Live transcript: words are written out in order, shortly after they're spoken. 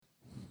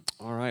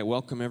All right,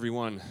 welcome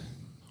everyone.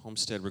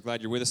 Homestead, we're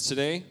glad you're with us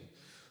today.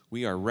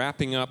 We are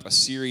wrapping up a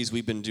series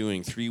we've been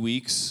doing 3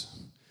 weeks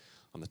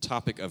on the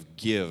topic of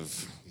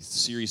give. The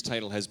series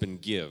title has been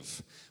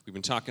Give. We've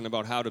been talking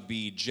about how to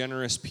be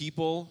generous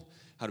people,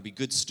 how to be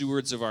good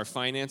stewards of our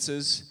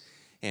finances,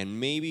 and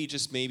maybe,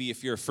 just maybe,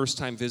 if you're a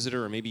first-time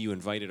visitor or maybe you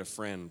invited a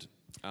friend.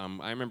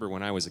 I remember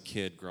when I was a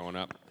kid growing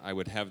up, I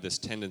would have this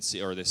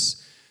tendency or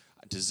this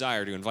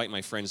desire to invite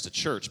my friends to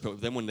church,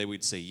 but then when they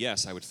would say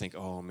yes, I would think,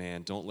 oh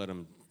man, don't let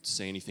them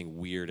say anything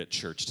weird at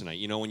church tonight.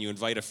 You know, when you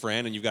invite a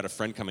friend and you've got a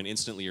friend come in,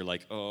 instantly you're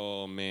like,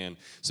 oh man.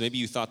 So maybe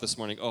you thought this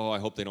morning, oh, I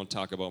hope they don't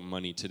talk about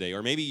money today.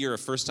 Or maybe you're a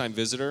first-time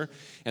visitor,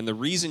 and the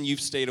reason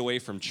you've stayed away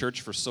from church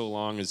for so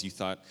long is you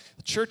thought,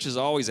 the church is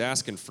always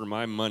asking for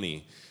my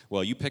money.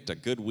 Well, you picked a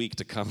good week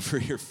to come for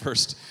your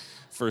first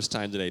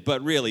time today.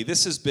 But really,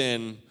 this has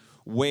been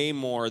way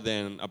more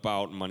than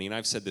about money, and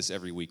I've said this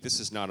every week. This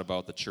is not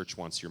about the church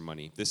wants your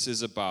money. This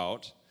is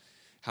about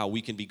how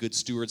we can be good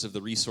stewards of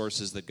the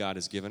resources that God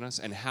has given us,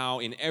 and how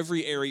in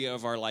every area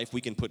of our life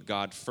we can put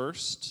God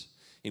first,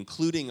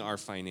 including our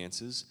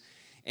finances,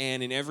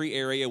 and in every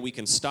area we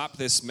can stop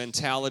this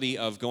mentality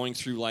of going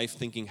through life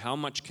thinking, how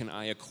much can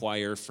I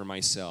acquire for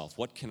myself?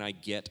 What can I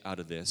get out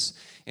of this?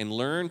 And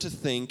learn to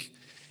think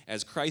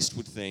as Christ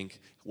would think,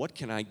 what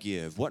can I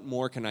give? What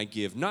more can I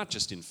give, not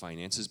just in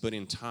finances, but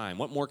in time?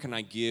 What more can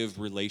I give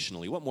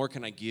relationally? What more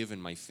can I give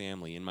in my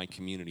family, in my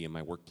community, in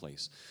my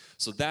workplace?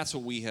 So that's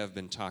what we have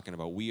been talking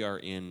about. We are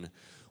in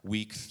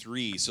week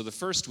 3. So the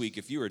first week,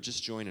 if you are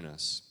just joining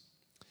us,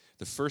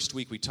 the first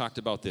week we talked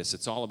about this.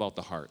 It's all about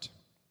the heart.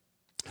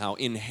 How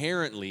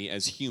inherently,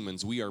 as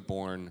humans, we are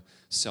born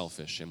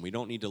selfish, and we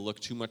don't need to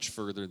look too much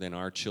further than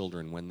our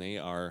children when they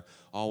are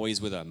always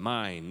with a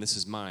mine, this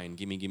is mine,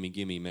 gimme, gimme,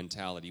 gimme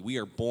mentality. We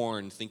are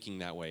born thinking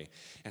that way.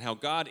 And how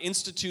God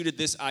instituted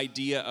this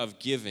idea of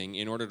giving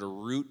in order to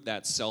root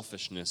that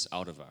selfishness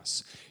out of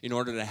us, in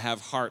order to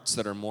have hearts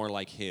that are more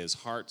like His,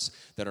 hearts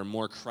that are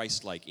more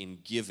Christ-like in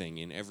giving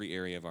in every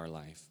area of our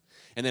life.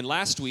 And then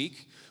last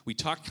week, we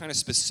talked kind of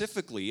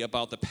specifically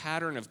about the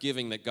pattern of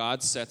giving that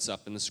God sets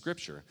up in the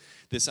Scripture.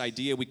 This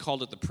idea, we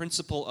called it the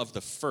principle of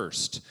the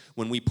first.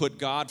 When we put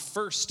God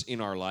first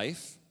in our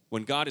life,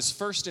 when God is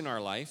first in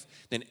our life,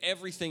 then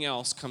everything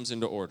else comes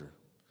into order.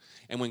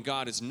 And when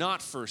God is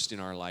not first in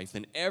our life,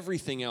 then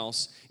everything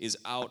else is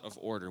out of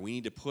order. We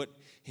need to put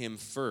Him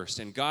first.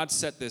 And God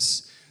set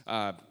this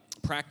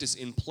practice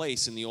in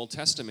place in the Old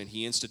Testament.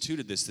 He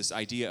instituted this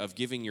idea of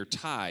giving your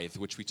tithe,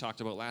 which we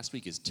talked about last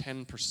week, is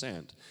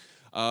 10%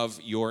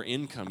 of your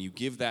income. You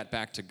give that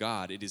back to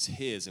God. It is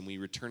His, and we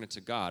return it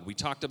to God. We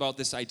talked about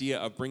this idea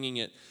of bringing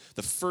it,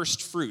 the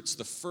first fruits,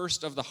 the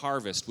first of the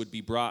harvest would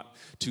be brought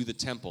to the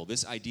temple.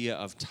 This idea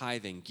of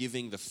tithing,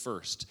 giving the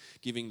first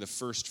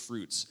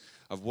fruits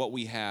of what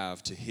we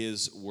have to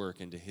His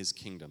work and to His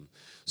kingdom.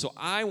 So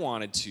I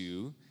wanted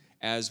to,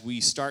 as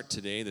we start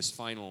today, this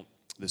final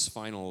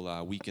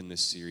week in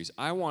this series,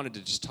 I wanted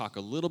to just talk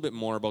a little bit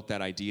more about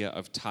that idea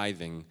of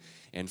tithing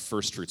and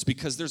first fruits,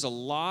 because there's a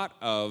lot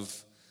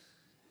of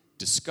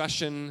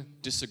discussion,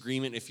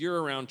 disagreement. If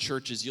you're around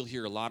churches, you'll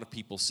hear a lot of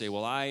people say,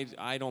 well,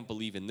 I don't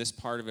believe in this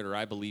part of it, or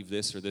I believe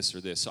this or this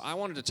or this. So I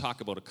wanted to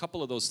talk about a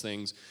couple of those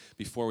things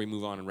before we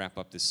move on and wrap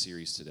up this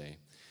series today.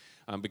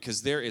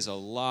 Because there is a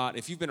lot,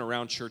 if you've been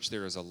around church,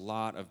 there is a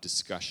lot of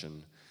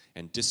discussion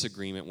and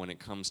disagreement when it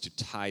comes to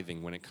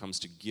tithing, when it comes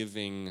to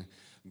giving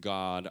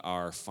God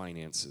our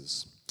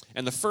finances.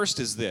 And the first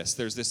is this.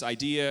 There's this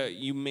idea,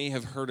 you may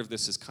have heard of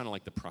this as kind of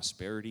like the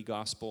prosperity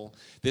gospel.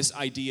 This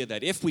idea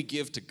that if we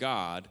give to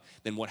God,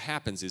 then what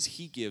happens is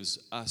He gives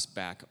us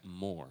back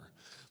more.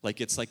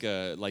 Like it's like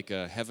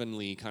a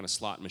heavenly kind of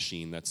slot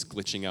machine that's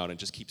glitching out and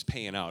just keeps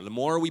paying out. The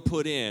more we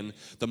put in,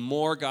 the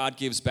more God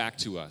gives back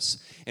to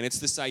us. And it's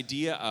this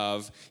idea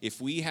of if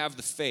we have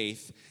the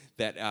faith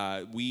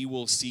that we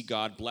will see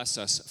God bless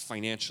us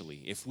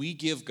financially. If we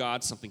give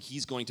God something,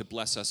 He's going to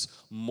bless us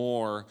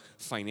more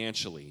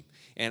financially.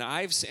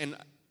 And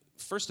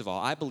first of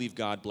all, I believe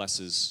God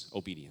blesses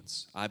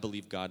obedience. I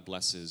believe God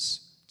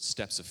blesses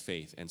steps of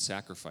faith and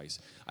sacrifice.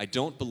 I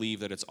don't believe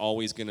that it's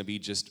always going to be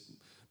just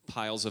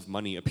piles of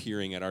money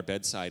appearing at our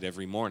bedside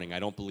every morning. I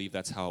don't believe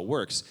that's how it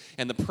works.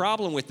 And the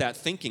problem with that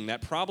thinking,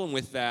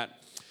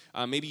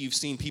 maybe you've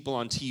seen people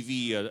on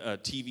TV, a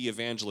TV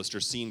evangelist,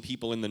 or seen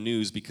people in the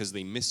news because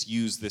they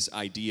misuse this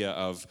idea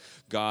of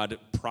God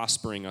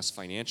prospering us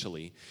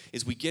financially,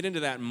 is we get into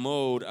that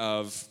mode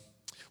of,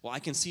 well, I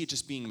can see it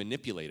just being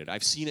manipulated.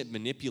 I've seen it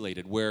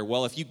manipulated where,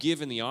 well, if you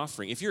give in the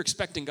offering, if you're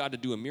expecting God to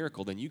do a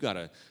miracle, then you got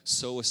to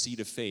sow a seed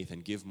of faith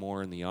and give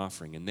more in the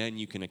offering, and then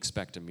you can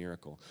expect a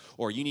miracle.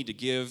 Or you need to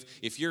give,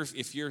 if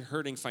you're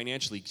hurting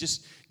financially,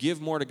 just give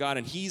more to God,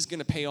 and He's going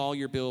to pay all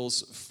your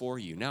bills for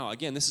you. Now,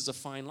 again, this is a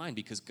fine line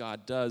because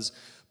God does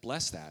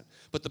bless that.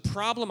 But the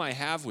problem I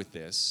have with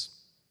this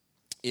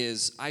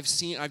is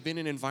I've been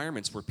in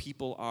environments where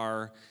people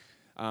are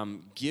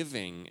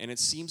giving, and it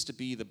seems to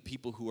be the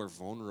people who are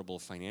vulnerable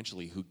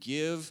financially, who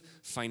give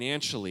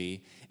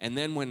financially, and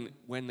then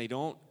when they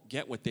don't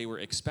get what they were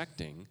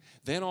expecting,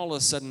 then all of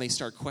a sudden they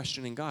start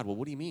questioning God. Well,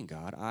 what do you mean,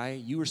 God?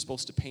 You were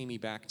supposed to pay me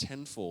back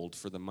tenfold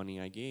for the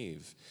money I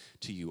gave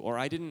to you. Or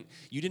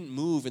you didn't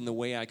move in the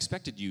way I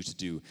expected you to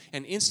do.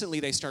 And instantly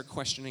they start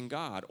questioning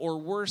God. Or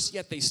worse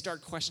yet, they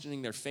start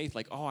questioning their faith,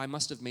 like, oh, I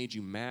must have made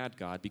you mad,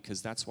 God,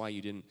 because that's why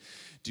you didn't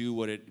do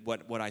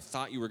what I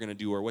thought you were going to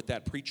do, or what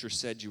that preacher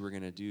said you were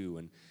going to do.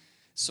 And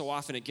so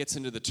often it gets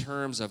into the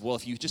terms of, well,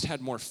 if you just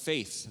had more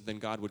faith, then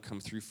God would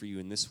come through for you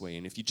in this way.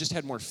 And if you just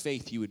had more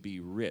faith, you would be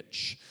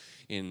rich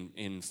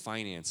in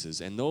finances.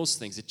 And those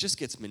things, it just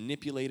gets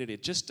manipulated.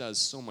 It just does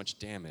so much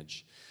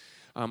damage.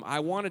 I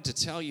wanted to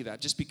tell you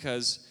that just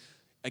because,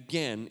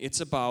 again,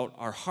 it's about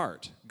our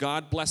heart.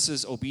 God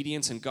blesses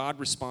obedience and God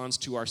responds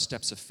to our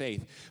steps of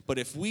faith. But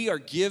if we are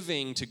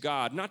giving to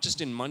God, not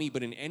just in money,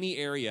 but in any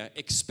area,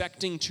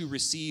 expecting to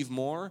receive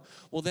more,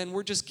 well, then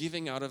we're just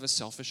giving out of a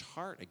selfish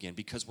heart again,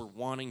 because we're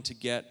wanting to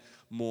get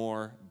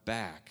more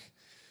back.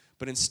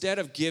 But instead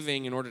of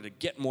giving in order to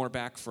get more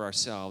back for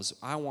ourselves,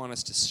 I want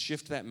us to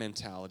shift that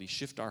mentality,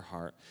 shift our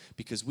heart,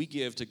 because we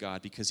give to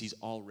God because He's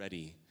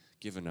already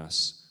given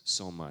us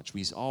so much.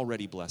 He's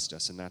already blessed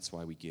us, and that's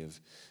why we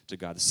give to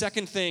God. The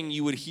second thing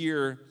you would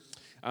hear,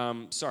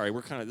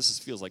 this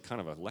feels like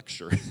kind of a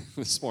lecture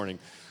this morning.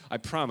 I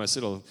promise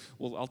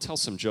I'll tell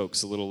some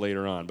jokes a little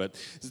later on. But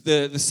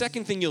the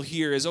second thing you'll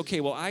hear is,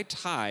 okay, well, I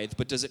tithe,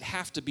 but does it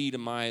have to be to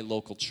my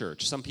local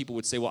church? Some people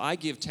would say, well, I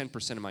give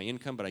 10% of my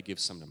income, but I give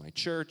some to my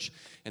church.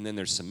 And then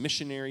there's some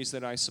missionaries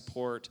that I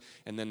support.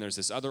 And then there's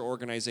this other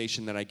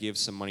organization that I give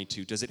some money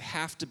to. Does it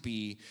have to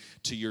be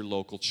to your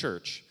local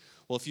church?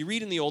 Well, if you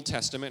read in the Old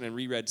Testament, and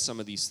reread some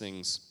of these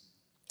things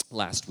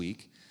last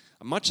week,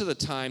 much of the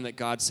time that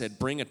God said,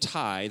 bring a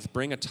tithe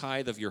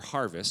of your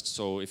harvest.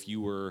 So if you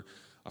were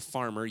a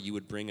farmer, you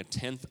would bring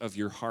 1/10 of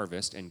your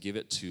harvest and give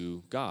it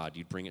to God.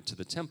 You'd bring it to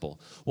the temple.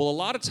 Well, a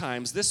lot of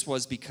times this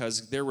was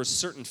because there were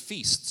certain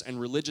feasts and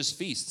religious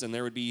feasts, and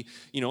there would be,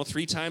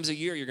 3 times a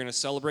year you're going to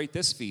celebrate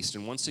this feast,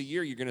 and once a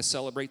year you're going to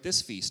celebrate this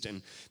feast,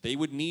 and they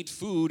would need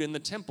food in the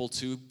temple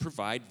to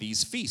provide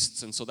these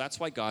feasts. And so that's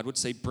why God would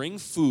say, bring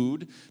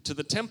food to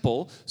the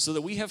temple so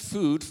that we have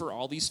food for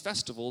all these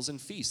festivals and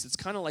feasts. It's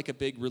kind of like a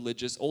big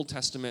religious Old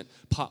Testament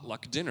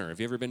potluck dinner. Have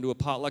you ever been to a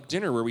potluck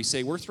dinner where we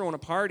say, we're throwing a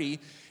party,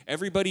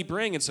 everybody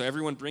bring, and so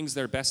everyone brings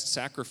their best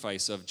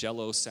sacrifice of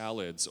Jell-O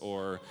salads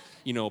or,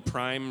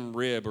 prime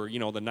rib or,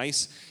 the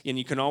nice, and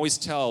you can always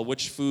tell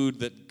which food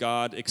that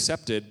God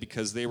accepted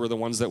because they were the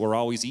ones that were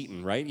always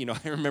eaten, right?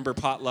 I remember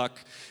potluck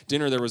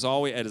dinner, there was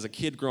always, as a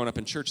kid growing up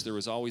in church, there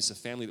was always a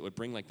family that would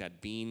bring like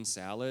that bean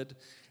salad,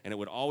 and it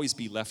would always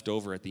be left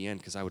over at the end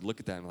because I would look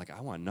at that and I'm like,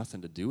 I want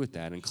nothing to do with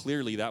that. And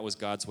clearly that was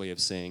God's way of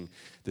saying,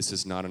 this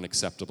is not an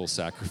acceptable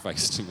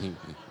sacrifice to me.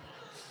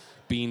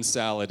 Bean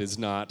salad is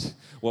not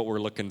what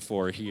we're looking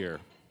for here.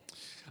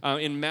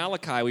 In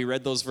Malachi, we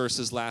read those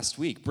verses last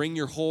week. Bring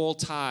your whole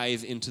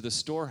tithe into the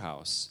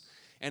storehouse.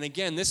 And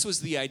again, this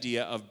was the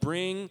idea of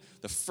bring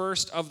the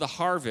first of the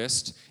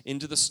harvest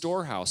into the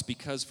storehouse,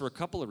 because for a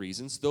couple of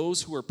reasons,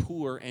 those who are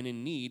poor and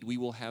in need, we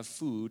will have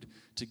food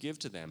to give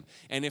to them.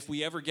 And if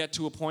we ever get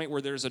to a point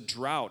where there's a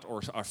drought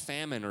or a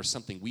famine or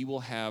something, we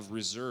will have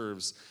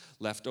reserves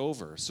left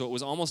over. So it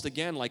was almost,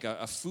 again, like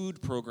a food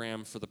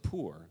program for the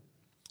poor.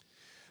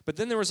 But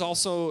then there was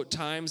also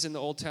times in the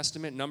Old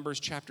Testament,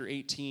 Numbers chapter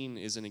 18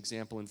 is an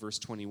example in verse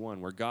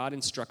 21, where God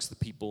instructs the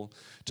people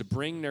to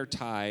bring their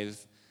tithe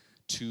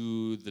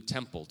to the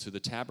temple, to the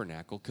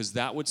tabernacle, because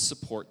that would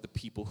support the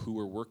people who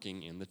were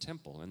working in the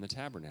temple and the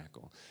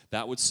tabernacle.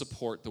 That would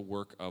support the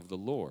work of the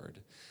Lord.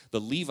 The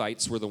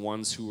Levites were the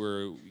ones who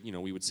were,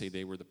 we would say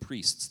they were the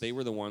priests. They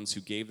were the ones who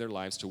gave their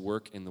lives to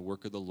work in the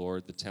work of the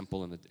Lord, the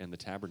temple and the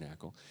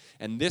tabernacle.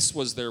 And this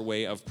was their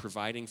way of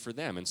providing for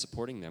them and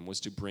supporting them,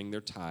 was to bring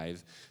their tithe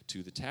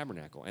to the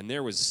tabernacle. And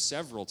there was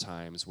several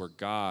times where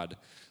God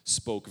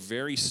spoke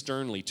very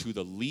sternly to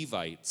the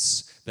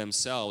Levites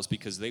themselves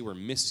because they were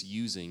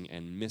misusing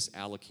and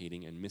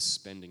misallocating and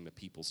misspending the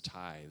people's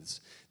tithes.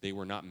 They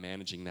were not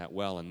managing that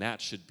well, and that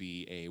should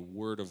be a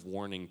word of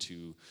warning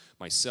to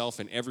myself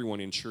and everyone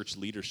in church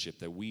leadership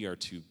that we are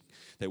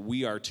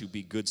to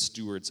be good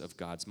stewards of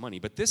God's money.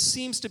 But this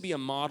seems to be a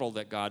model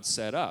that God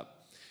set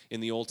up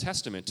in the Old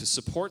Testament to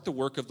support the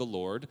work of the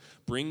Lord.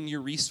 Bring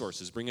your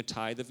resources, bring a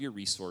tithe of your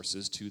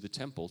resources to the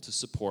temple to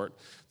support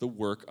the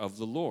work of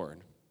the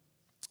Lord.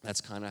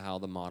 That's kind of how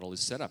the model is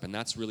set up. And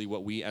that's really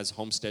what we as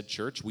Homestead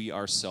Church, we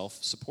are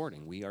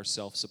self-supporting. We are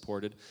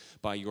self-supported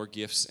by your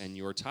gifts and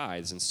your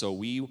tithes. And so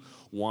we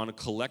want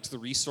to collect the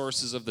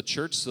resources of the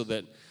church so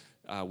that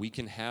we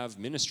can have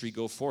ministry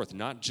go forth.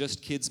 Not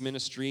just kids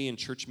ministry and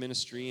church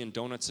ministry and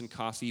donuts and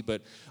coffee,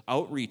 but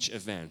outreach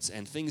events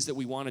and things that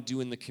we want to do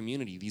in the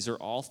community. These are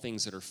all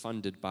things that are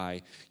funded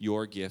by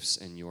your gifts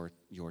and your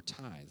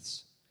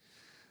tithes.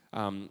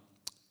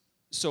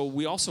 So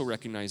we also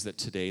recognize that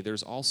today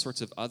there's all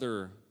sorts of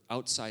other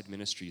outside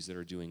ministries that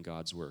are doing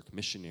God's work,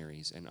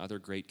 missionaries and other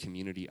great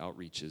community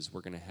outreaches.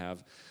 We're going to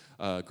have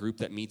a group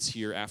that meets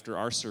here after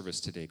our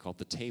service today called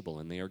The Table,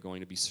 and they are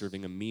going to be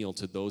serving a meal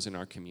to those in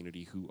our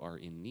community who are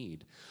in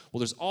need. Well,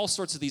 there's all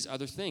sorts of these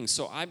other things.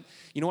 So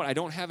you know what? I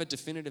don't have a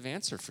definitive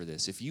answer for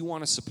this. If you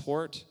want to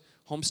support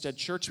Homestead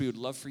Church, we would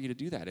love for you to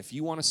do that. If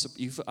you want to,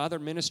 if other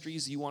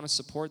ministries you want to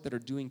support that are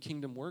doing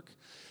kingdom work,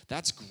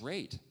 that's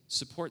great.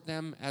 Support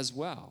them as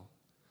well.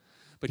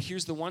 But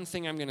here's the one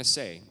thing I'm going to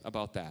say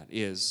about that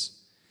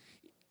is,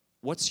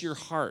 what's your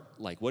heart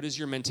like? What is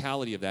your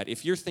mentality of that?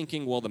 If you're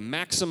thinking, well, the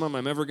maximum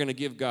I'm ever going to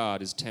give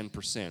God is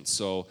 10%,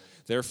 so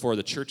therefore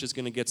the church is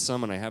going to get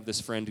some, and I have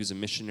this friend who's a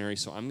missionary,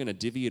 so I'm going to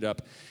divvy it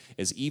up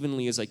as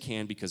evenly as I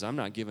can because I'm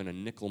not giving a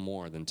nickel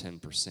more than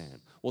 10%.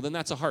 Well, then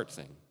that's a heart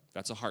thing.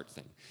 That's a heart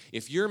thing.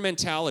 If your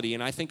mentality,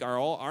 and I think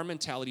our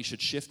mentality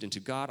should shift into,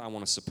 God, I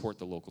want to support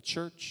the local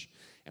church,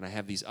 and I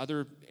have these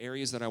other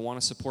areas that I want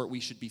to support,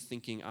 we should be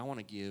thinking, I want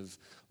to give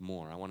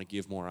more. I want to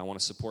give more. I want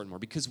to support more.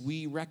 Because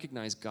we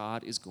recognize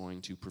God is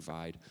going to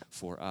provide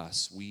for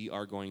us. We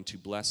are going to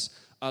bless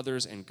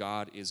others, and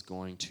God is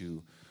going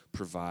to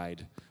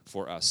provide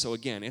for us. So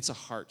again, it's a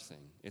heart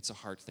thing. It's a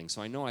heart thing.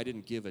 So I know I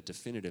didn't give a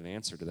definitive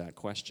answer to that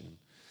question.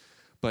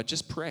 But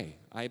just pray.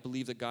 I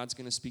believe that God's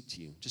going to speak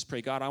to you. Just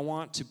pray, God, I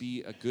want to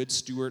be a good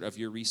steward of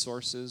your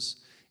resources,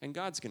 and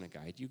God's going to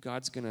guide you.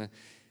 God's going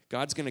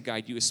to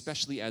guide you,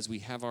 especially as we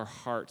have our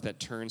heart that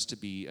turns to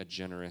be a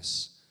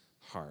generous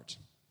heart.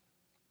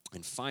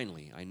 And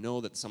finally, I know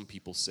that some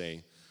people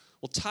say,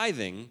 well,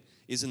 tithing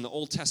is in the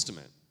Old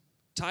Testament.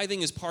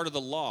 Tithing is part of the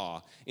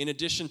law, in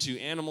addition to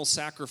animal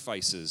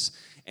sacrifices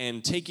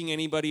and taking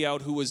anybody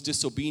out who was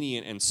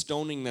disobedient and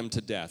stoning them to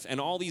death, and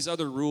all these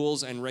other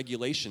rules and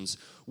regulations,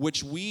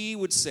 which we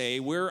would say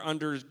we're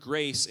under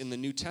grace in the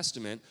New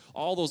Testament.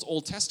 All those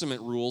Old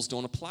Testament rules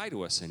don't apply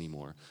to us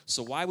anymore.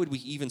 So why would we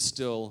even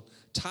still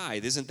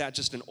tithe? Isn't that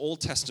just an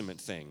Old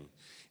Testament thing?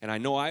 And I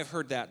know I've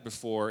heard that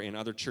before in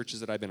other churches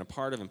that I've been a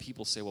part of, and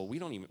people say, well, we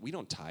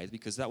don't tithe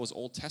because that was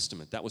Old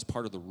Testament. That was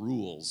part of the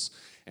rules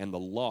and the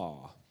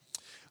law.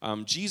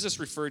 Jesus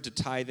referred to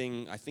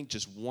tithing, I think,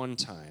 just one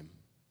time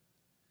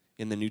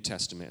in the New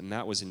Testament, and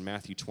that was in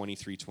Matthew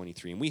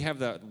 23:23. And we have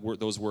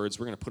those words.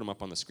 We're going to put them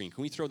up on the screen.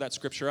 Can we throw that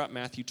scripture up,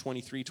 Matthew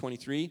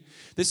 23:23?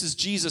 This is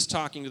Jesus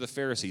talking to the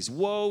Pharisees.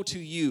 Woe to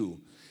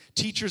you,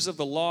 teachers of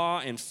the law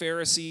and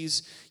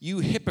Pharisees, you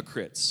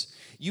hypocrites!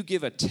 You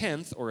give a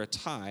tenth or a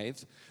tithe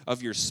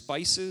of your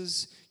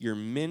spices, your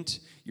mint,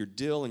 your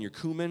dill, and your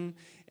cumin.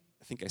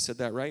 I think I said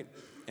that right.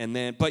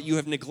 But you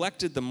have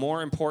neglected the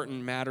more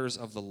important matters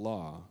of the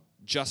law,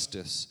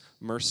 justice,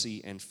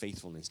 mercy, and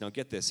faithfulness. Now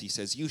get this, he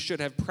says, you should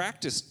have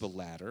practiced the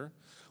latter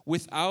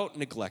without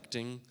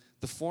neglecting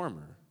the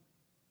former.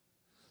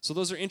 So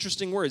those are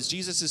interesting words.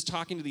 Jesus is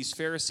talking to these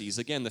Pharisees.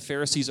 Again, the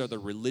Pharisees are the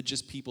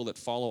religious people that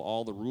follow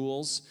all the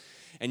rules.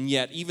 And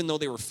yet, even though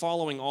they were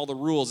following all the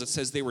rules, it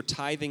says they were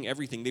tithing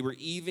everything. They were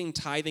even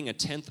tithing a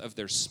tenth of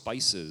their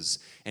spices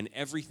and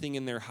everything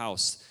in their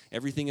house.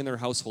 Everything in their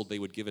household, they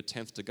would give a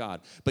tenth to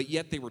God. But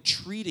yet they were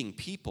treating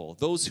people,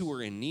 those who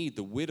were in need,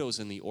 the widows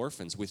and the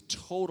orphans, with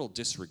total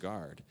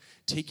disregard,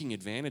 taking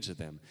advantage of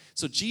them.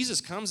 So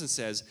Jesus comes and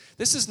says,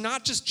 this is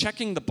not just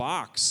checking the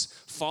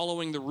box,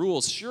 following the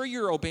rules. Sure,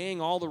 you're obeying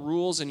all the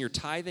rules and you're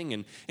tithing,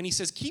 and he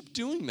says, keep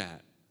doing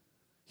that.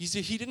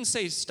 He didn't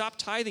say, stop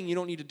tithing, you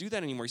don't need to do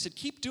that anymore. He said,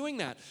 keep doing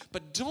that,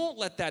 but don't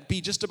let that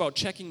be just about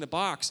checking the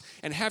box,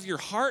 and have your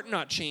heart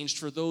not changed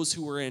for those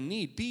who are in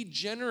need. Be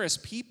generous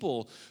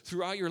people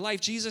throughout your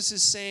life. Jesus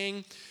is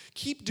saying,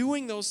 keep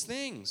doing those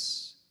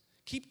things.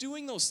 Keep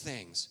doing those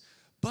things,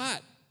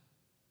 but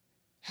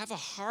have a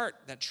heart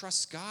that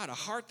trusts God, a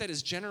heart that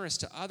is generous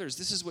to others.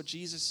 This is what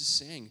Jesus is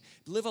saying.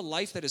 Live a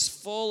life that is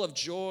full of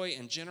joy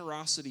and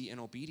generosity and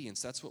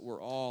obedience. That's what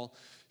we're all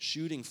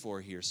shooting for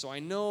here. So I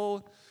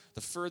know the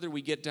further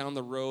we get down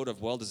the road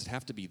of, well, does it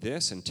have to be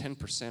this and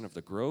 10% of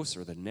the gross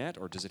or the net,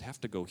 or does it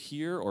have to go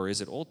here, or is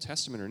it Old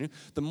Testament or New?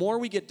 The more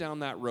we get down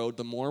that road,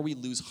 the more we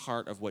lose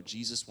heart of what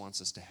Jesus wants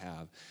us to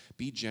have.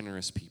 Be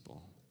generous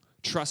people.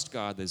 Trust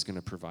God that is going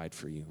to provide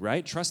for you,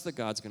 right? Trust that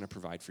God's going to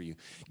provide for you.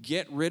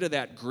 Get rid of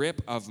that grip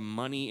of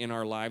money in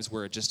our lives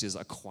where it just is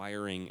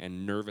acquiring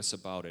and nervous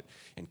about it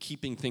and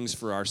keeping things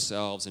for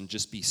ourselves and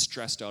just be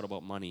stressed out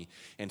about money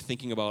and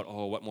thinking about,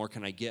 oh, what more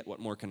can I get? What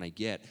more can I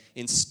get?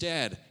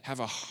 Instead, have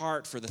a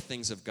heart for the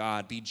things of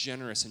God. Be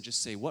generous and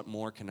just say, what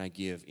more can I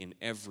give in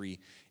every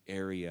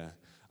area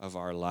of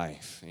our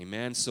life?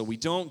 Amen? So we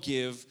don't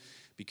give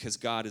because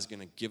God is going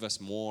to give us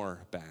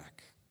more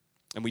back.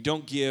 And we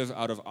don't give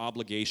out of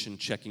obligation,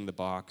 checking the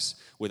box,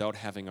 without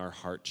having our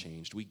heart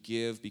changed. We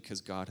give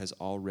because God has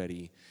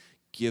already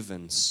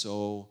given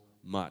so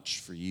much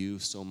for you,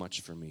 so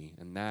much for me.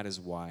 And that is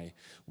why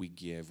we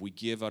give. We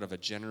give out of a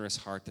generous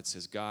heart that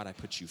says, God, I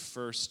put you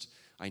first.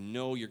 I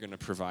know you're going to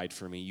provide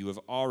for me. You have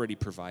already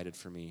provided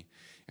for me.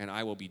 And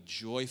I will be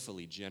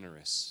joyfully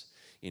generous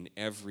in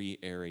every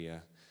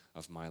area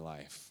of my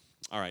life.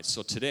 All right,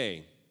 so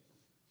today,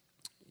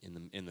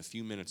 in the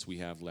few minutes we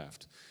have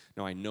left,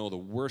 now I know the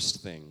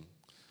worst thing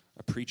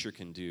a preacher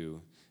can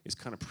do is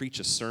kind of preach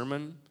a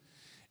sermon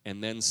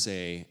and then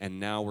say, and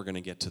now we're going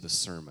to get to the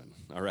sermon,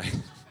 all right?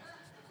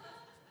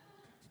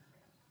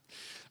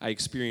 I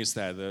experienced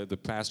that. The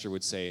pastor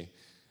would say,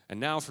 and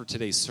now for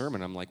today's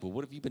sermon. I'm like, well,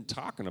 what have you been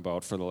talking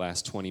about for the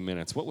last 20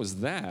 minutes? What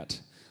was that?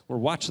 We're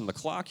watching the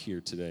clock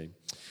here today.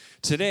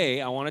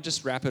 Today, I want to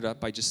just wrap it up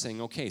by just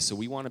saying, okay, so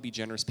we want to be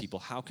generous people.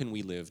 How can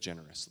we live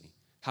generously?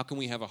 How can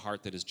we have a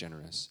heart that is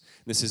generous?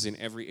 This is in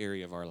every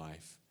area of our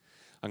life.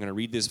 I'm going to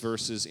read these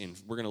verses,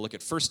 we're going to look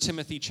at 1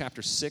 Timothy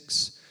chapter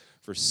 6,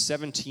 verse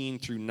 17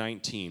 through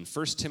 19.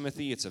 1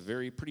 Timothy, it's a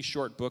pretty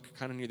short book,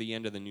 kind of near the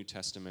end of the New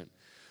Testament.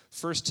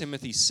 1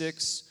 Timothy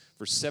 6,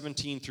 verse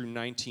 17 through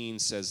 19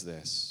 says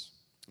this.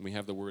 We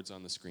have the words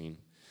on the screen.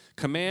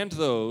 Command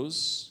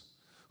those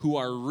who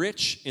are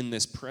rich in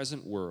this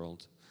present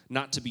world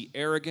not to be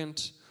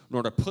arrogant,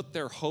 nor to put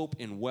their hope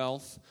in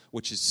wealth,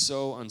 which is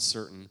so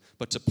uncertain,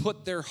 but to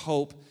put their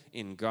hope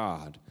in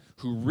God,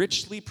 who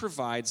richly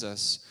provides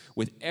us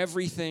with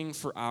everything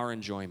for our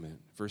enjoyment.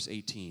 Verse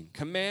 18,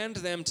 command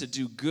them to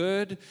do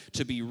good,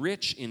 to be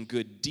rich in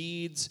good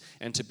deeds,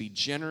 and to be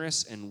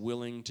generous and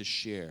willing to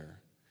share.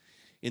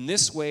 In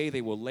this way,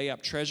 they will lay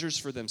up treasures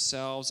for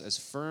themselves as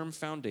firm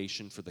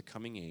foundation for the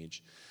coming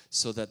age,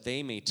 so that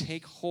they may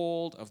take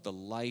hold of the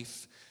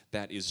life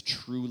that is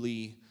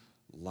truly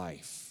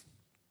life.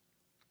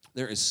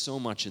 There is so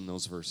much in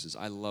those verses.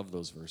 I love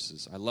those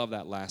verses. I love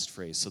that last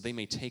phrase. So they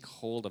may take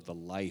hold of the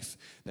life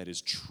that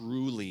is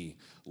truly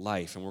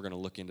life. And we're going to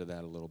look into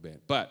that a little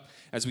bit. But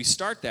as we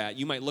start that,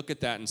 you might look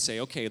at that and say,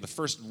 okay, the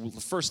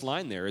first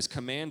line there is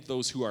command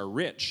those who are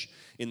rich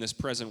in this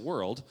present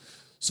world.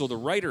 So the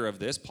writer of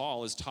this,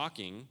 Paul, is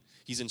talking.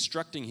 He's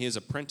instructing his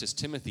apprentice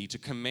Timothy to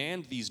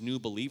command these new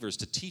believers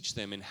to teach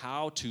them in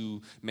how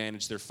to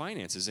manage their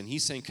finances. And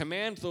he's saying,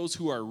 command those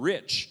who are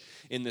rich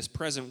in this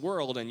present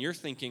world. And you're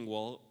thinking,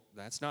 well,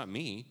 that's not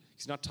me.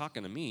 He's not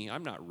talking to me.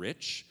 I'm not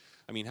rich.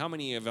 I mean, how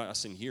many of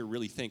us in here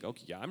really think,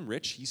 okay, yeah, I'm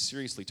rich. He's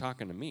seriously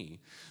talking to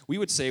me. We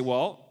would say,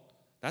 well,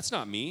 that's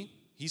not me.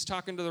 He's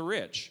talking to the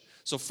rich.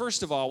 So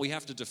first of all, we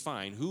have to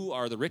define who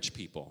are the rich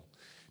people.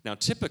 Now,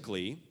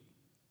 typically,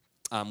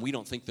 we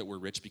don't think that we're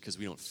rich because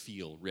we don't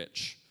feel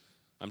rich.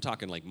 I'm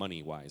talking like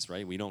money-wise,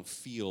 right? We don't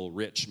feel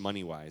rich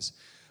money-wise.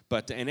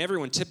 And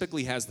everyone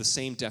typically has the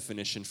same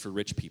definition for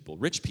rich people.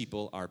 Rich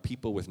people are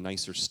people with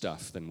nicer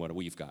stuff than what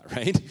we've got,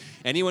 right?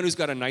 Anyone who's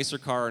got a nicer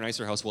car or a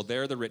nicer house, well,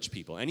 they're the rich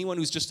people. Anyone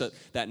who's just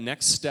that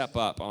next step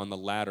up on the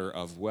ladder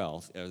of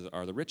wealth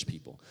are the rich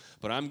people.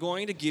 But I'm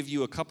going to give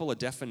you a couple of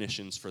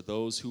definitions for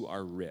those who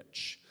are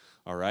rich.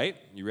 All right?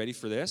 You ready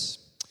for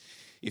this?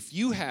 If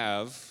you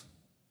have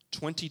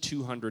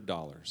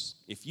 $2,200,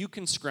 if you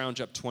can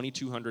scrounge up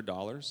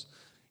 $2,200,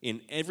 in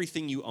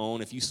everything you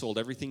own, if you sold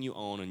everything you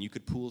own and you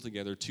could pool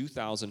together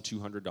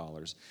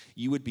 $2,200,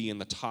 you would be in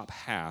the top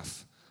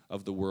half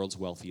of the world's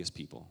wealthiest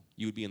people.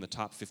 You would be in the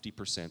top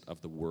 50% of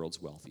the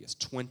world's wealthiest.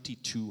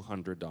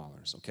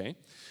 $2,200, okay?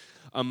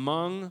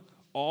 Among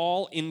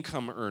all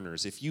income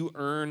earners, if you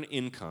earn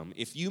income,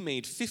 if you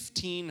made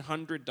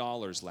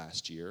 $1,500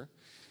 last year,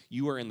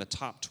 you are in the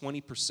top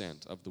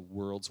 20% of the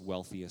world's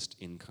wealthiest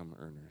income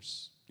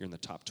earners. You're in the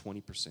top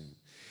 20%.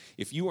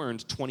 If you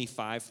earned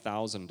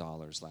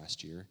 $25,000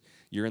 last year,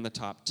 you're in the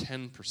top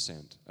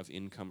 10% of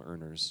income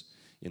earners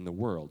in the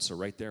world. So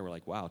right there, we're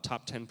like, wow,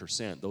 top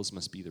 10%, those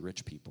must be the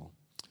rich people,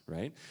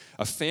 right?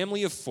 A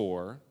family of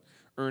four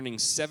earning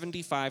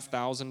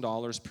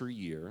 $75,000 per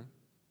year,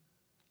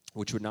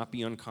 which would not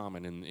be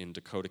uncommon in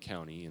Dakota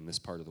County, in this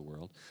part of the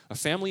world. A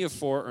family of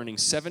four earning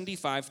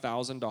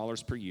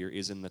 $75,000 per year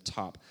is in the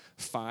top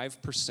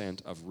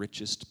 5% of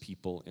richest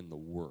people in the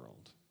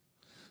world.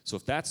 So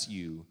if that's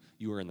you,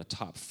 you are in the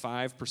top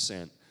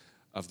 5%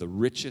 of the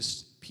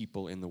richest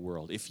people in the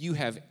world. If you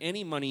have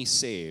any money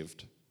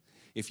saved,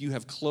 if you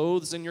have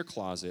clothes in your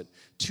closet,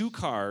 2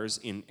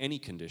 cars in any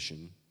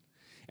condition,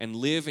 and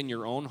live in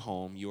your own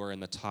home, you are in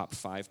the top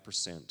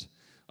 5%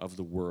 of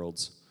the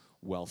world's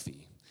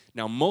wealthy.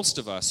 Now, most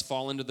of us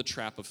fall into the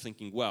trap of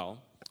thinking,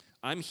 well,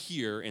 I'm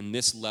here in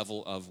this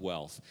level of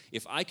wealth.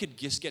 If I could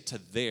just get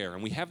to there,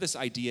 and we have this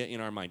idea in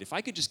our mind, if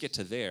I could just get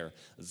to there,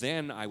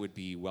 then I would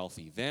be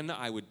wealthy. Then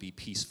I would be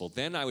peaceful.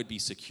 Then I would be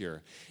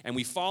secure. And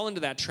we fall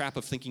into that trap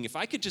of thinking, if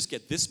I could just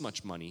get this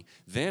much money,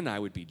 then I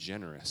would be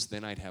generous.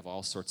 Then I'd have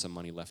all sorts of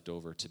money left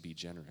over to be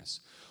generous.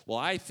 Well,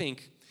 I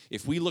think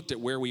if we looked at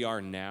where we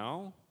are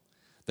now,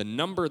 the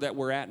number that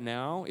we're at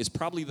now is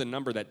probably the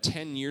number that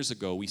 10 years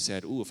ago we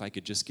said, ooh, if I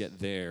could just get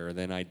there,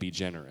 then I'd be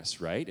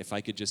generous, right? If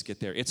I could just get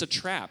there. It's a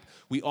trap.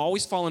 We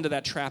always fall into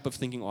that trap of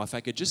thinking, oh, if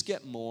I could just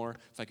get more,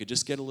 if I could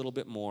just get a little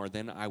bit more,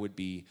 then I would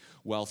be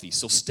wealthy.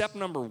 So step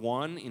number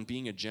 1 in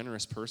being a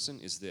generous person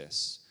is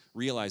this.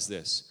 Realize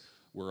this.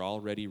 We're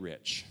already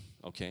rich,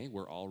 okay?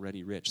 We're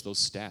already rich. Those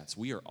stats,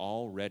 we are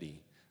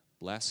already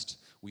blessed.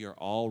 We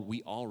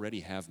already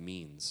have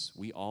means.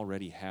 We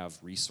already have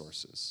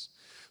resources.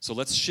 So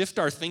let's shift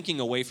our thinking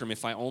away from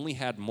if I only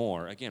had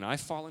more. Again, I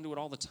fall into it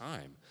all the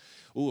time.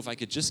 Ooh, if I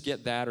could just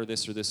get that or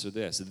this or this or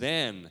this,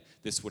 then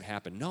this would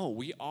happen. No,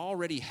 we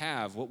already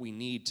have what we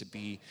need to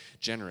be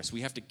generous. We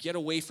have to get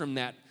away from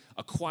that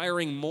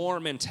acquiring more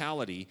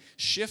mentality,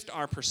 shift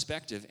our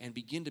perspective, and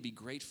begin to be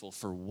grateful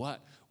for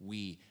what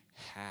we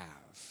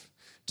have.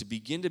 To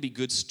begin to be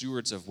good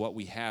stewards of what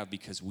we have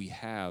because we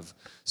have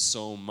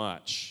so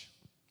much.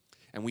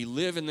 And we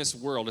live in this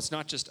world. It's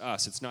not just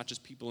us. It's not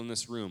just people in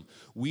this room.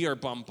 We are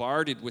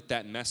bombarded with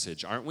that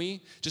message, aren't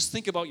we? Just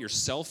think about your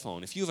cell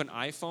phone. If you have an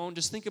iPhone,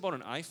 just think about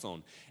an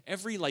iPhone.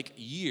 Every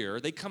year,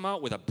 they come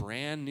out with a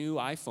brand new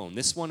iPhone.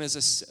 This one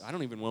is I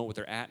don't even know what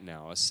they're at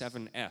now, a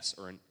 7S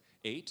or an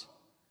 8?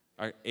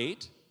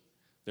 8?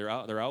 They're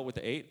out with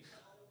the 8?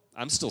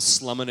 I'm still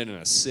slumming it in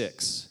a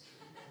 6.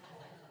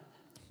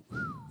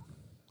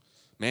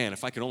 Man,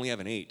 if I could only have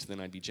an 8, then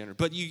I'd be generous.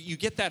 But you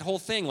get that whole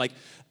thing. Like,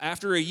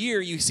 after a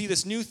year, you see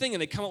this new thing,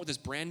 and they come out with this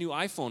brand new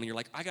iPhone, and you're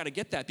like, I got to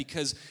get that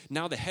because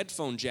now the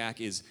headphone jack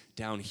is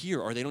down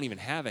here, or they don't even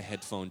have a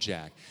headphone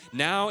jack.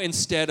 Now,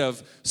 instead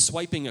of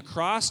swiping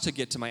across to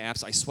get to my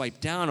apps, I swipe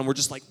down, and we're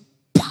just like,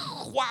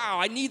 wow,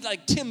 I need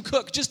like Tim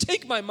Cook. Just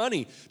take my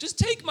money. Just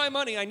take my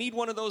money. I need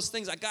one of those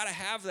things. I got to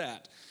have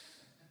that.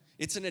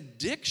 It's an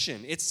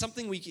addiction. It's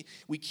something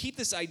we keep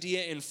this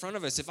idea in front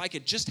of us. If I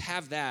could just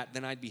have that,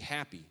 then I'd be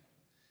happy.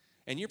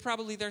 And you're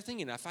probably there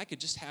thinking, if I could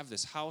just have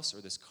this house or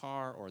this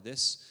car or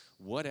this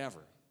whatever,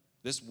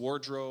 this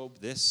wardrobe,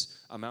 this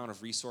amount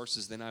of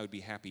resources, then I would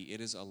be happy. It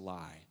is a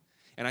lie.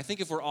 And I think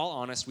if we're all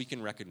honest, we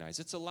can recognize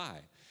it's a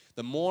lie.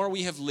 The more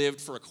we have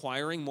lived for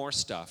acquiring more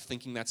stuff,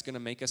 thinking that's going to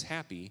make us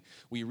happy,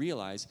 we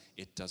realize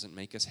it doesn't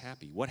make us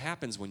happy. What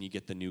happens when you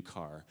get the new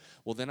car?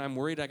 Well, then I'm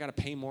worried I got to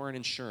pay more in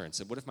insurance.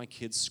 And what if my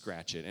kids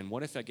scratch it? And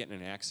what if I get in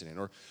an accident?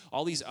 Or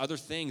all these other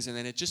things. And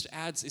then it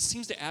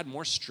seems to add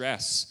more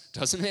stress,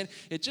 doesn't it?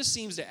 It just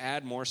seems to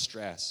add more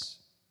stress.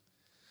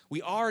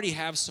 We already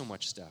have so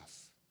much stuff.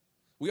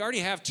 We already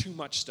have too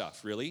much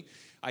stuff, really.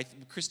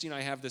 Christy and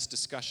I have this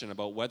discussion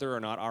about whether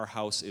or not our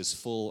house is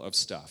full of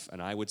stuff.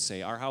 And I would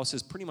say our house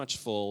is pretty much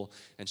full.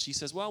 And she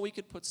says, well, we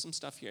could put some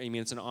stuff here. I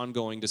mean, it's an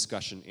ongoing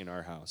discussion in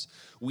our house.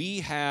 We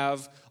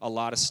have a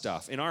lot of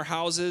stuff. In our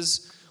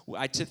houses,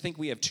 I think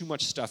we have too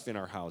much stuff in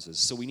our houses.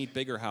 So we need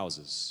bigger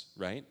houses,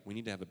 right? We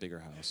need to have a bigger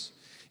house.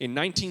 In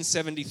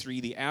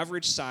 1973, the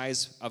average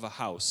size of a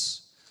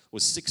house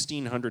was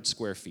 1,600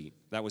 square feet.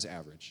 That was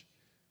average.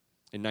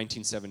 In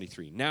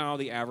 1973. Now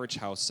the average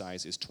house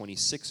size is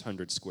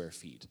 2,600 square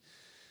feet.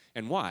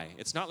 And why?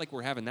 It's not like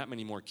we're having that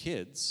many more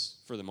kids,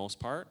 for the most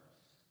part.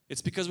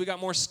 It's because we got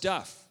more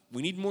stuff.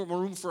 We need more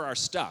room for our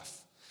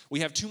stuff. We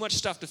have too much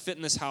stuff to fit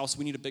in this house.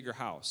 We need a bigger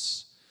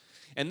house.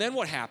 And then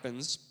what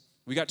happens?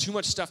 We got too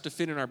much stuff to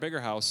fit in our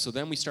bigger house, so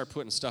then we start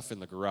putting stuff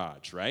in the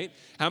garage, right?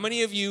 How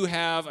many of you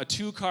have a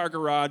 2-car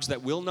garage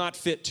that will not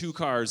fit 2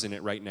 cars in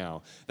it right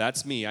now?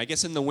 That's me. I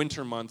guess in the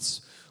winter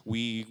months,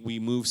 we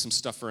move some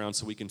stuff around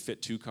so we can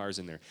fit 2 cars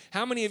in there.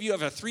 How many of you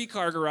have a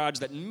 3-car garage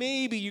that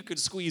maybe you could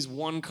squeeze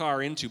 1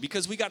 car into?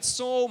 Because we got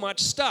so much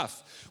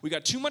stuff. We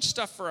got too much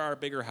stuff for our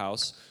bigger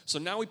house, so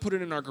now we put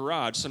it in our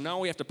garage, so now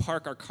we have to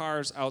park our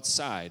cars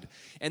outside.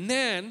 And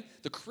then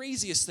the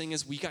craziest thing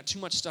is we got too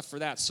much stuff for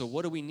that, so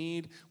what do we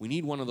need? We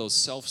need one of those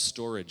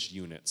self-storage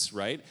units,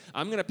 right?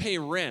 I'm going to pay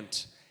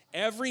rent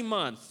every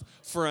month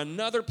for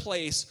another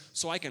place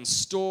so I can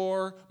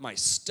store my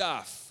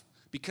stuff,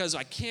 because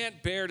I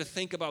can't bear to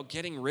think about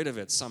getting rid of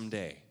it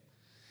someday.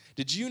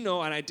 Did you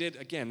know, and I did,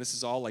 again, this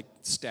is all like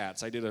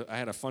stats. I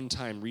had a fun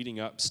time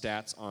reading up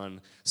stats on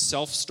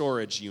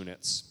self-storage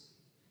units.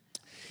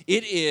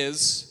 It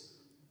is,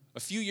 a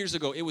few years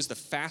ago, it was the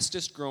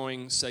fastest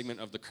growing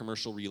segment of the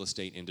commercial real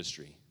estate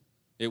industry.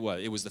 It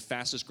was the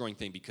fastest growing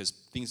thing because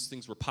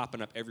things were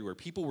popping up everywhere.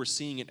 People were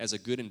seeing it as a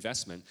good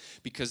investment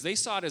because they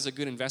saw it as a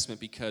good investment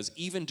because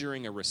even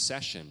during a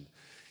recession,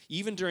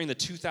 even during the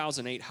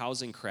 2008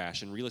 housing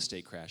crash and real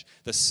estate crash,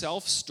 the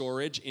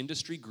self-storage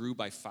industry grew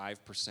by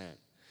 5%.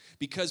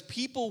 Because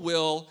people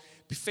will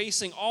be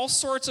facing all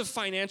sorts of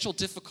financial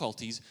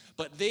difficulties,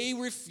 but they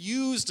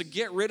refuse to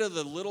get rid of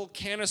the little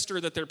canister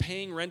that they're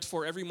paying rent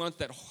for every month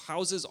that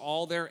houses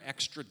all their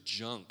extra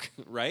junk,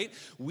 right?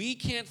 We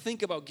can't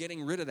think about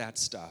getting rid of that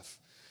stuff.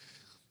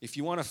 If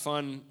you want a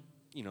fun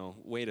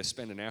way to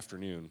spend an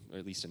afternoon, or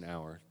at least an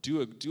hour,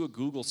 do a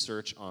Google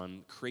search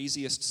on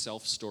craziest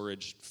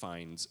self-storage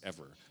finds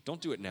ever. Don't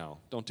do it now.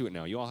 Don't do it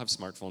now. You all have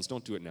smartphones.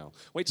 Don't do it now.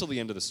 Wait till the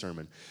end of the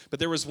sermon. But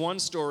there was one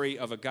story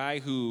of a guy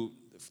who,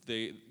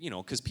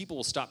 because people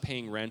will stop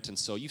paying rent, and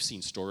so you've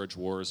seen Storage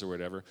Wars or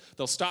whatever.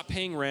 They'll stop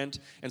paying rent,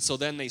 and so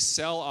then they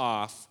sell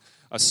off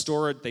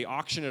they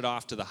auction it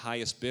off to the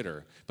highest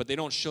bidder, but they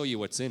don't show you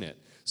what's in it.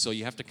 So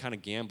you have to kind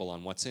of gamble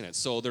on what's in it.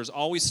 So there's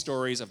always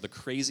stories of the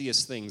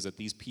craziest things that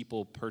these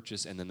people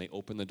purchase, and then they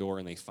open the door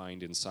and they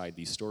find inside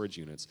these storage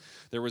units.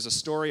 There was a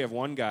story of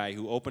one guy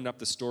who opened up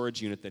the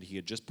storage unit that he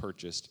had just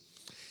purchased,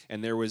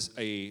 and there was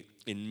in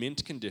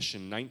mint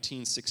condition,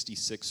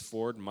 1966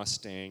 Ford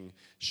Mustang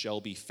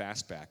Shelby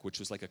Fastback, which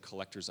was like a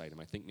collector's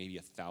item. I think maybe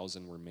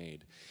 1,000 were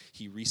made.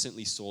 He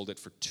recently sold it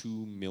for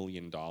 $2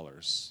 million.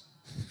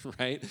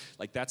 Right?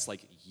 Like, that's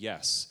like,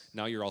 yes.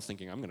 Now you're all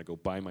thinking, I'm going to go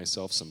buy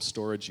myself some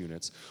storage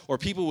units. Or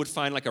people would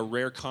find like a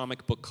rare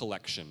comic book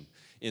collection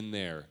in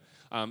there.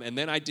 And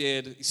then I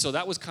did, so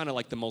that was kind of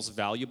like the most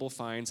valuable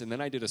finds. And then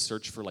I did a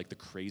search for like the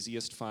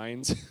craziest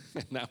finds.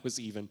 And that was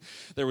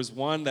there was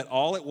one that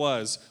all it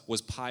was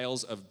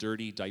piles of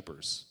dirty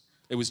diapers.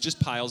 It was just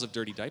piles of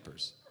dirty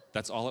diapers.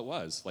 That's all it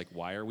was. Like,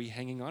 why are we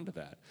hanging on to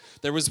that?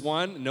 There was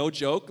one, no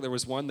joke,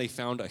 they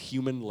found a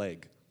human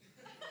leg.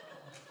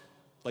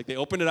 Like, they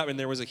opened it up and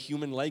there was a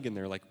human leg in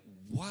there. Like,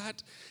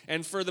 what?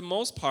 And for the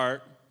most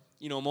part,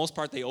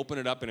 they open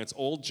it up and it's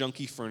old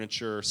junky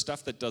furniture,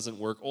 stuff that doesn't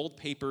work, old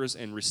papers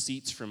and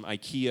receipts from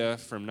IKEA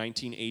from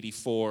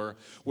 1984,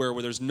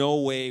 where there's no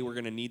way we're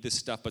going to need this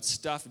stuff, but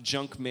stuff,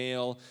 junk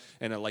mail,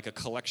 and like a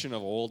collection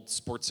of old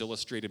Sports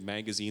Illustrated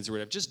magazines or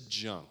whatever, just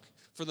junk.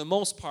 For the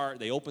most part,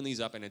 they open these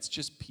up and it's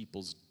just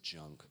people's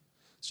junk.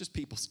 It's just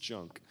people's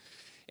junk.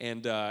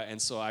 And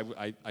so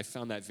I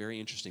found that very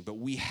interesting. But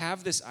we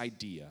have this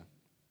idea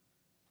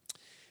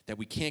that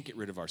we can't get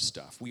rid of our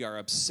stuff. We are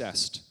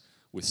obsessed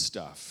with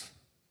stuff.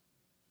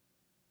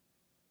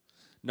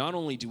 Not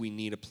only do we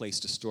need a place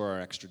to store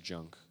our extra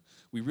junk,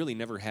 we really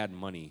never had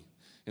money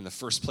in the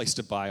first place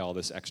to buy all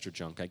this extra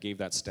junk. I gave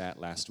that stat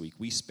last week.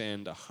 We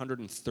spend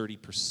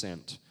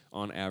 130%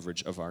 on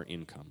average of our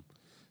income.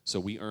 So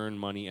we earn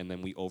money and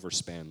then we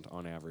overspend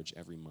on average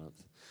every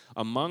month.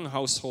 Among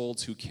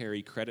households who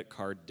carry credit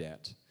card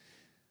debt,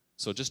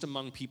 so just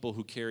among people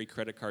who carry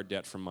credit card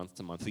debt from month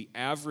to month, the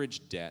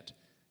average debt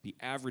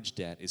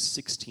is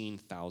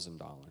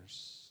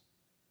 $16,000.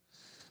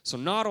 So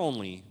not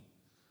only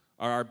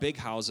are our big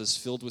houses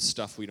filled with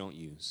stuff we don't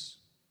use,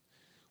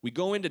 we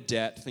go into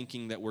debt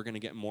thinking that we're going to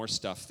get more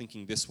stuff,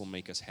 thinking this will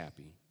make us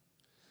happy,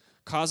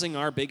 causing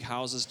our big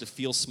houses to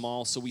feel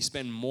small, so we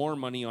spend more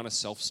money on a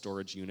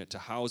self-storage unit to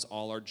house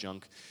all our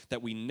junk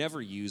that we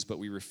never use but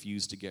we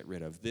refuse to get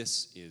rid of.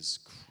 This is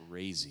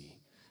crazy.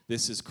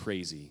 This is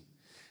crazy.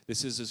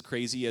 This is as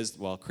crazy as,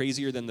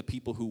 crazier than the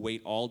people who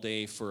wait all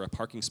day for a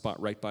parking spot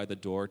right by the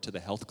door to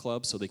the health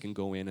club so they can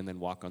go in and then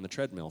walk on the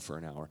treadmill for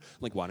an hour.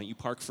 Like, why don't you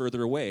park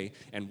further away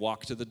and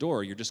walk to the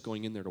door? You're just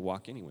going in there to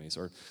walk anyways.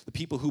 Or the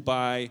people who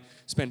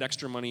spend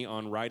extra money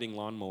on riding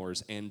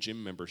lawnmowers and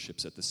gym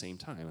memberships at the same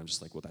time. I'm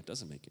just like, well, that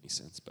doesn't make any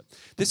sense. But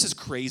this is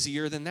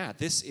crazier than that.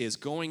 This is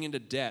going into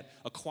debt,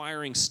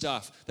 acquiring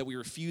stuff that we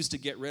refuse to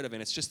get rid of,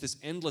 and it's just this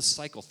endless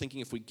cycle, thinking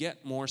if we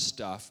get more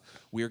stuff,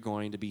 we're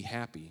going to be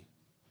happy.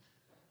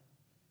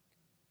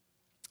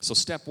 So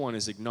step one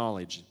is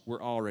acknowledge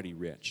we're already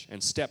rich.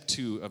 And step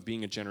two of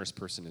being a generous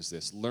person is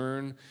this: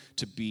 learn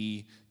to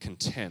be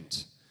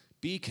content.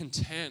 Be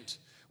content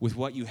with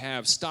what you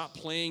have. Stop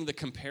playing the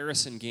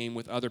comparison game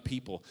with other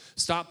people.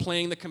 Stop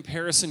playing the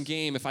comparison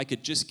game, if I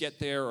could just get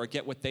there or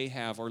get what they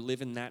have or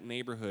live in that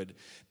neighborhood.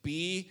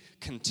 Be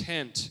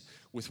content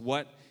with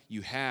what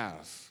you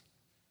have.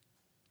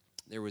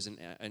 There was an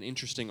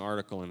interesting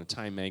article in a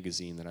Time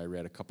magazine that I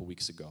read a couple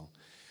weeks ago.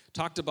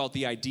 Talked about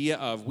the idea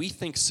of we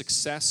think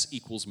success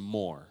equals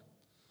more.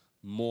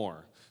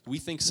 More. We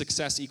think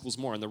success equals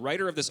more. And the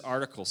writer of this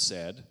article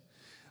said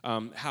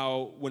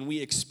how when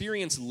we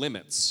experience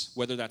limits,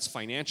 whether that's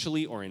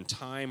financially or in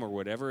time or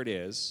whatever it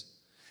is,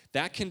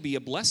 that can be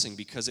a blessing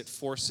because it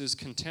forces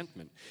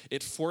contentment.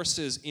 It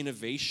forces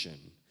innovation.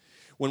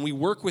 When we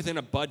work within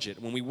a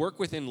budget, when we work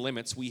within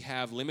limits, we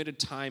have limited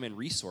time and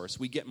resource.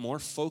 We get more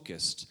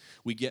focused.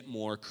 We get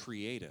more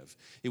creative.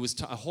 It was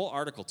a whole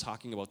article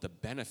talking about the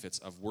benefits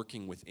of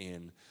working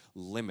within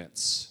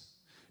limits.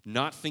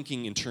 Not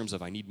thinking in terms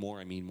of I need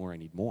more,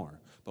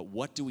 but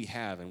what do we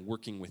have and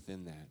working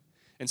within that.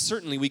 And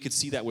certainly we could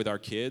see that with our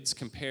kids.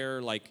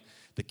 Compare like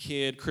the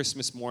kid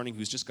Christmas morning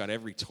who's just got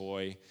every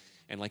toy,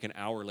 and like an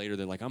hour later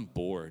they're like, I'm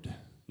bored.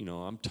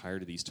 I'm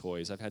tired of these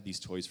toys. I've had these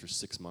toys for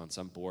 6 months.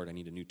 I'm bored. I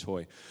need a new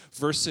toy.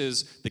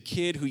 Versus the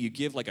kid who you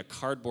give like a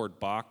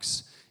cardboard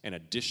box and a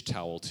dish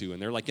towel to,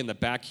 and they're like in the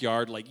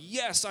backyard like,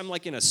 yes, I'm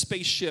like in a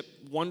spaceship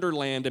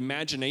wonderland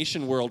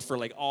imagination world for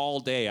like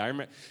all day. I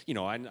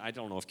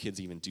don't know if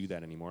kids even do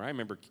that anymore. I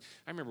remember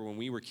when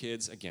we were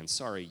kids, again,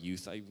 sorry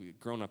youth,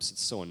 grown-ups,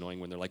 it's so annoying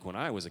when they're like when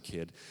I was a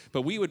kid,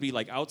 but we would be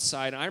like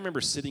outside. I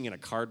remember sitting in a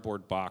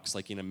cardboard box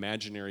like in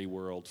imaginary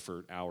world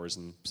for hours,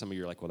 and some of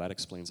you are like, well, that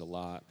explains a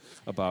lot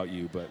about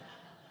you, but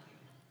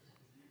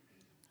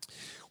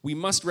we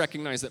must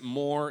recognize that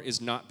more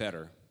is not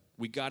better.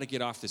 We got to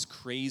get off this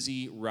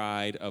crazy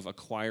ride of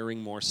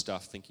acquiring more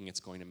stuff thinking it's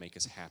going to make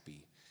us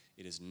happy.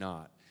 It is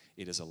not.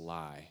 It is a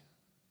lie.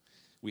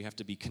 We have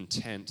to be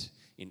content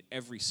in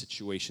every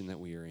situation that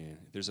we are in.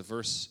 There's a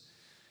verse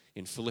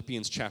in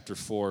Philippians chapter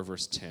 4,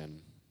 verse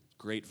 10.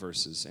 Great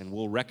verses, and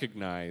we'll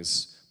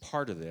recognize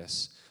part of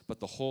this, but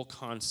the whole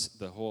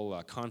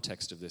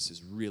context of this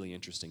is really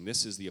interesting.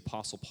 This is the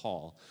Apostle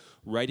Paul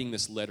writing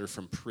this letter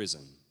from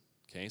prison.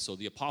 Okay, so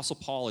the Apostle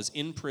Paul is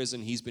in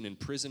prison. He's been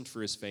imprisoned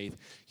for his faith.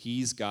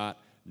 He's got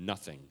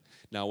nothing.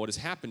 Now, what has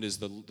happened is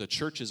the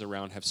churches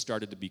around have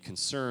started to be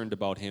concerned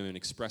about him and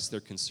express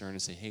their concern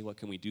and say, hey, what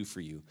can we do for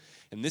you?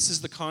 And this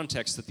is the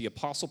context that the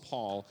Apostle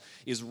Paul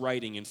is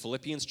writing in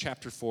Philippians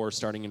chapter 4,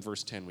 starting in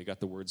verse 10. We got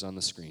the words on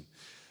the screen.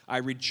 I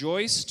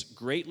rejoiced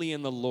greatly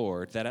in the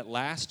Lord that at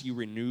last you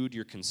renewed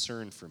your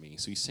concern for me.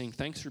 So he's saying,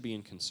 thanks for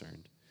being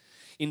concerned.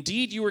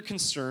 Indeed, you were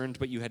concerned,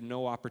 but you had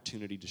no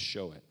opportunity to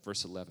show it.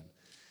 Verse 11.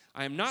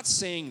 I am not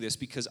saying this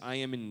because I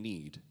am in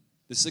need.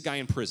 This is a guy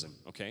in prison,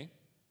 okay?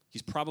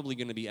 He's probably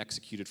going to be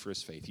executed for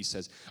his faith. He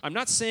says, I'm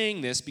not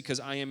saying this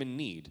because I am in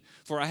need,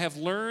 for I have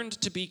learned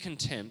to be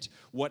content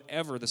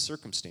whatever the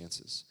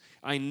circumstances.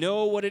 I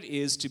know what it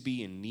is to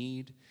be in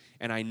need,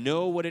 and I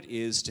know what it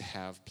is to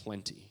have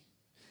plenty.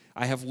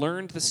 I have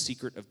learned the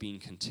secret of being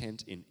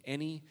content in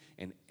any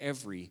and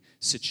every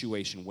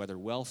situation, whether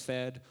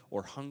well-fed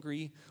or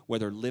hungry,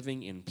 whether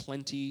living in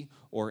plenty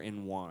or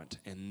in want.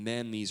 And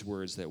then these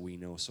words that we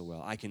know so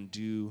well. I can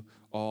do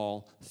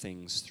all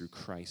things through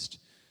Christ,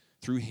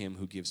 through him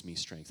who gives me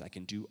strength. I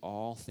can do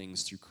all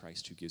things through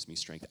Christ who gives me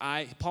strength.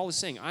 Paul is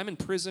saying, I'm in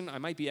prison, I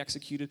might be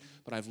executed,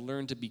 but I've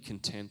learned to be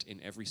content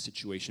in every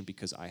situation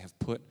because I have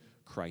put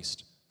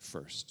Christ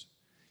first.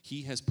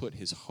 He has put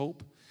his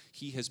hope,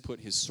 he has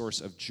put his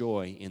source of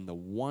joy in the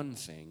one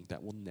thing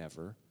that will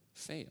never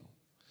fail.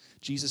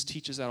 Jesus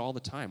teaches that all the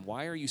time.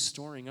 Why are you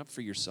storing up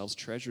for yourselves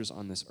treasures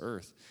on this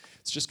earth?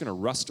 It's just going to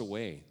rust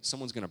away.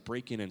 Someone's going to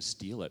break in and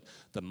steal it.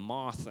 The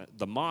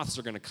moths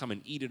are going to come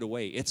and eat it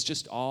away. It's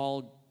just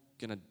all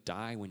going to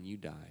die when you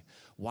die.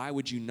 Why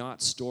would you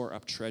not store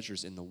up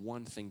treasures in the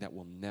one thing that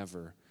will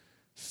never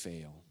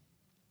fail?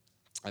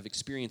 I've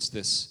experienced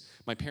this.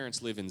 My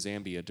parents live in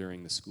Zambia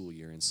during the school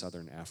year in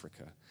southern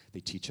Africa. They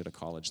teach at a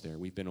college there.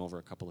 We've been over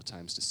a couple of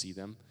times to see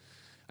them.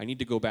 I need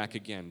to go back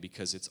again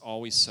because it's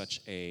always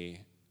such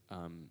a,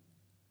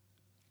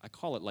 I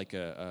call it like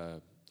a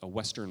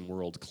Western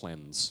world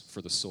cleanse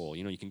for the soul.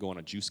 You know, you can go on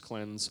a juice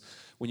cleanse.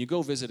 When you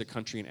go visit a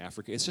country in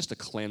Africa, it's just a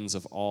cleanse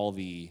of all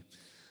the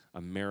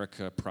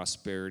America,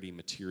 prosperity,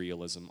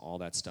 materialism, all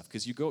that stuff.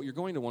 Because you're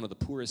going to one of the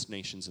poorest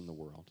nations in the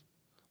world.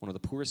 One of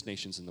the poorest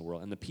nations in the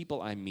world. And the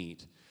people I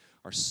meet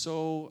are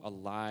so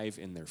alive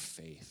in their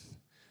faith.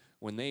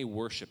 When they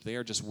worship, they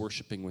are just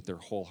worshiping with their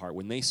whole heart.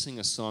 When they sing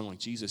a song like,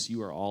 Jesus,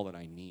 you are all that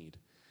I need.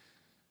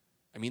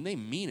 I mean, they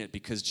mean it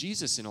because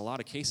Jesus, in a lot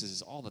of cases,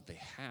 is all that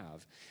they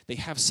have. They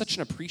have such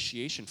an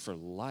appreciation for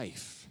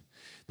life.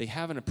 They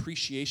have an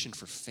appreciation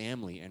for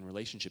family and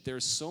relationship. There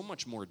is so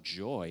much more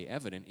joy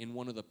evident in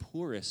one of the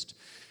poorest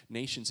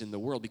nations in the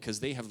world because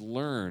they have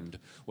learned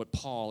what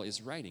Paul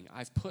is writing.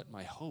 I've put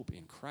my hope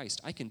in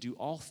Christ. I can do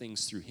all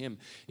things through him.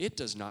 It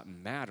does not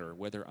matter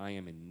whether I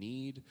am in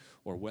need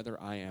or whether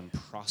I am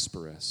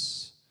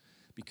prosperous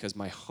because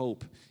my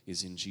hope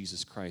is in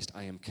Jesus Christ.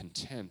 I am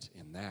content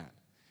in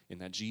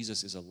that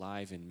Jesus is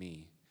alive in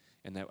me,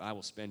 and that I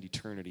will spend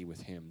eternity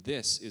with him.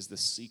 This is the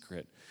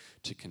secret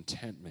to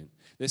contentment.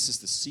 This is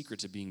the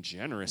secret to being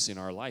generous in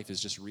our life, is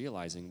just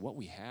realizing what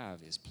we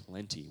have is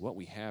plenty. What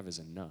we have is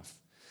enough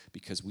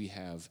because we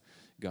have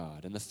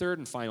God. And the third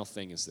and final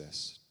thing is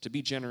this. To be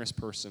a generous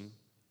person,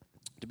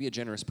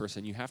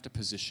 you have to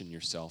position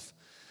yourself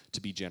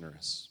to be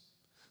generous.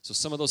 So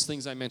some of those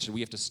things I mentioned,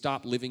 we have to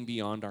stop living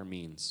beyond our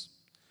means.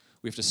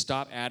 We have to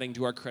stop adding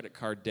to our credit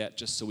card debt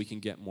just so we can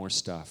get more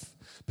stuff.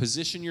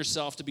 Position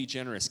yourself to be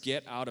generous.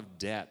 Get out of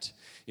debt.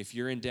 If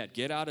you're in debt,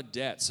 get out of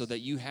debt so that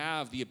you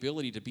have the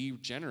ability to be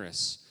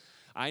generous.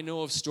 I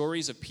know of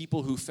stories of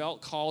people who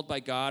felt called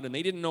by God, and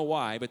they didn't know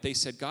why, but they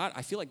said, God,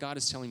 I feel like God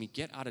is telling me,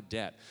 get out of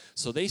debt.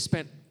 So they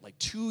spent like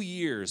 2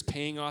 years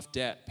paying off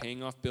debt,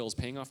 paying off bills,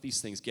 paying off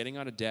these things, getting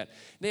out of debt.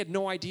 They had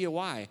no idea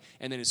why.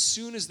 And then as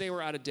soon as they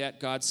were out of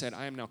debt, God said,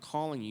 I am now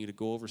calling you to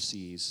go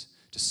overseas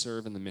to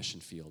serve in the mission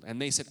field. And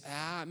they said,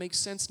 it makes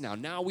sense now.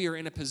 Now we are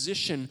in a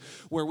position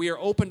where we are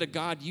open to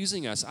God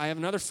using us. I have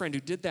another friend who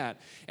did that,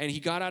 and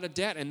he got out of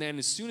debt, and then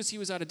as soon as he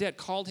was out of debt,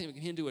 called him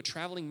into a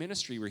traveling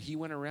ministry where he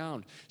went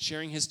around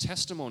sharing his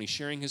testimony,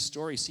 sharing his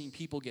story, seeing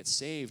people get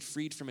saved,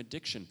 freed from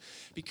addiction,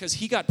 because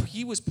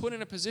he was put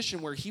in a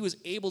position where he was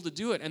able to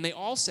do it. And they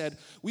all said,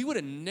 we would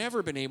have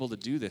never been able to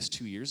do this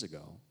 2 years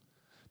ago,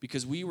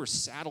 because we were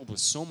saddled with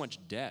so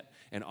much debt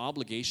and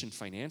obligation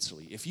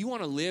financially. If you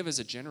want to live as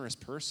a generous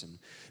person,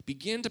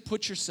 begin to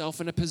put yourself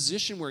in a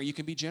position where you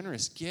can be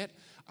generous. Get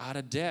out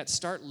of debt.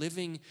 Start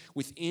living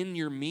within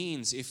your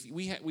means. If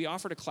we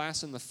offered a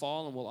class in the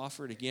fall, and we'll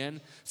offer it again,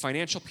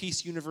 Financial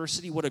Peace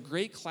University. What a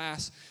great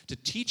class to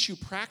teach you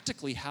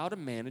practically how to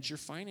manage your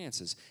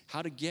finances,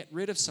 how to get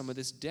rid of some of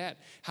this debt,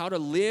 how to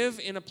live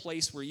in a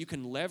place where you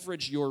can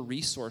leverage your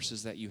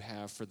resources that you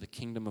have for the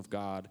kingdom of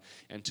God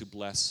and to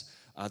bless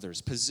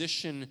others.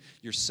 Position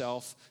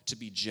yourself to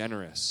be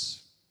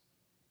generous.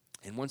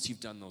 And once you've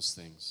done those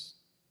things,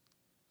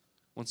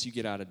 once you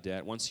get out of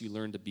debt, once you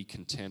learn to be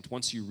content,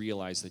 once you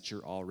realize that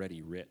you're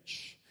already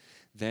rich,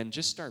 then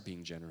just start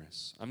being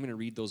generous. I'm going to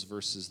read those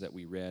verses that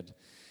we read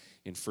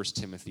in 1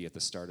 Timothy at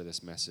the start of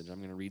this message. I'm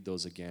going to read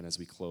those again as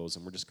we close,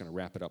 and we're just going to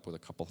wrap it up with a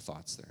couple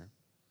thoughts there.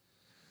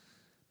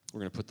 We're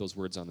going to put those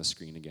words on the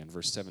screen again.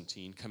 Verse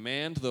 17,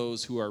 command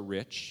those who are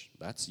rich,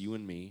 that's you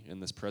and me,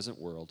 in this present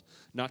world,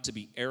 not to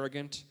be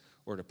arrogant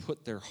or to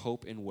put their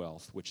hope in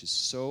wealth, which is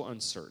so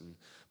uncertain,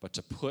 but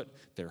to put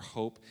their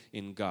hope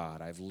in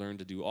God. I've learned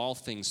to do all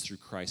things through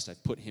Christ.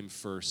 I've put him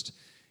first.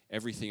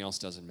 Everything else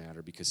doesn't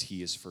matter because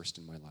he is first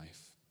in my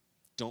life.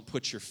 Don't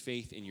put your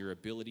faith in your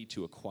ability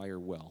to acquire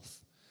wealth.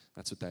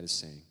 That's what that is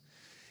saying.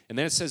 And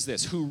then it says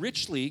this,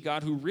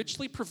 God who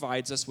richly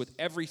provides us with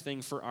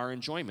everything for our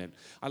enjoyment.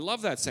 I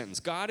love that sentence.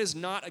 God is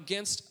not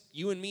against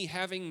you and me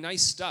having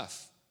nice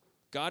stuff.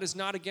 God is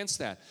not against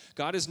that.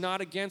 God is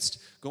not against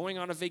going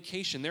on a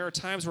vacation. There are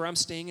times where I'm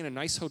staying in a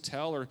nice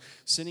hotel or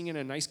sitting in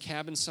a nice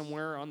cabin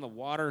somewhere on the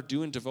water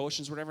doing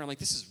devotions, whatever. I'm like,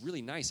 this is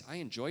really nice. I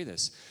enjoy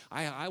this.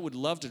 I would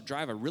love to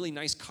drive a really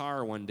nice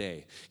car one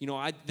day.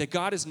 That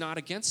God is not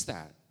against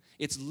that.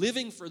 It's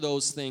living for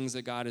those things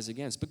that God is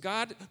against. But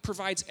God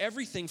provides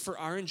everything for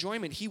our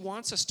enjoyment. He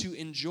wants us to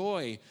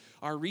enjoy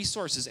our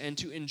resources and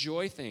to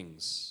enjoy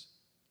things.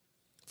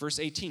 Verse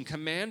 18,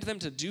 command them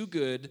to do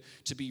good,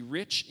 to be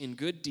rich in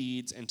good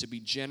deeds, and to be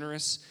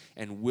generous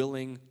and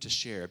willing to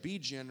share. Be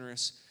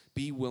generous,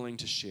 be willing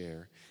to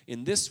share.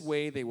 In this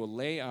way, they will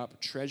lay up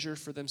treasure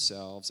for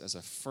themselves as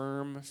a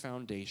firm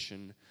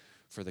foundation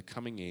for the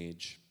coming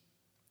age,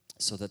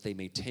 so that they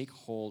may take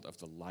hold of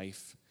the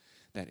life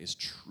that is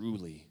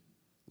truly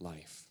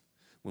life.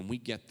 When we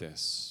get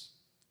this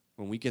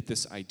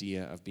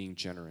idea of being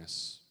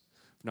generous,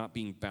 not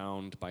being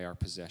bound by our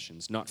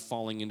possessions, not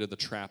falling into the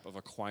trap of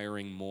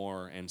acquiring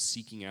more and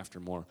seeking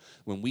after more.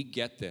 When we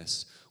get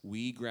this,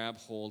 we grab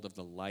hold of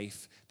the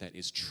life that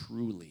is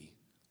truly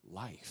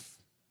life.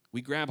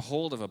 We grab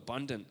hold of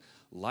abundant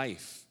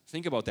life.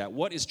 Think about that.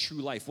 What is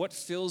true life? What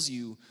fills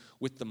you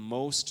with the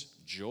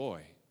most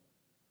joy?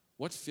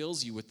 What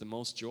fills you with the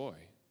most joy?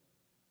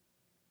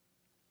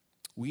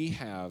 We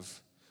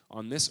have,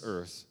 on this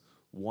earth,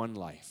 one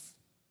life.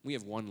 We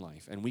have one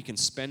life, and we can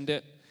spend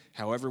it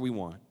however we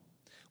want.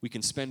 We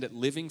can spend it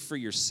living for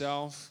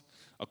yourself,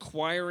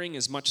 acquiring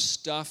as much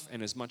stuff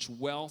and as much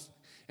wealth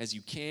as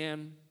you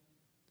can.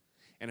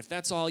 And if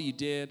that's all you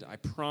did, I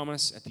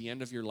promise at the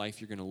end of your life,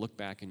 you're going to look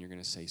back and you're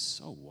going to say,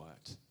 so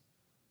what?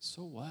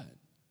 So what?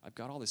 I've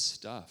got all this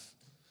stuff.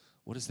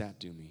 What does that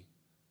do me?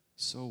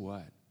 So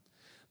what?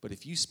 But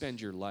if you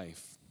spend your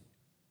life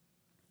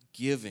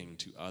giving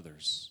to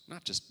others,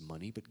 not just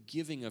money, but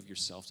giving of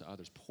yourself to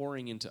others,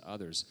 pouring into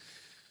others,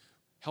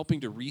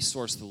 helping to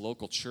resource the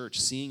local church,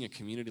 seeing a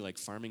community like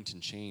Farmington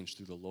change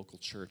through the local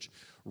church,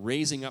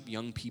 raising up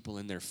young people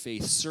in their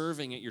faith,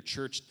 serving at your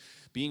church,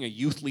 being a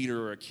youth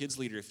leader or a kids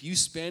leader. If you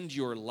spend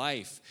your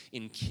life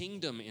in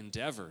kingdom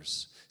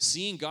endeavors,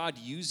 seeing God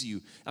use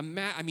you,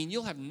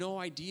 you'll have no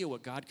idea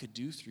what God could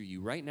do through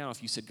you right now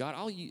if you said, God,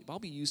 I'll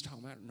be used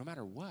no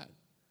matter what.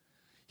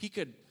 He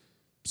could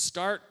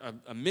start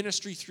a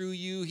ministry through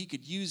you. He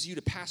could use you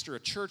to pastor a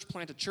church,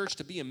 plant a church,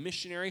 to be a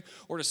missionary,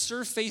 or to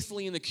serve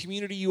faithfully in the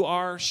community you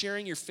are,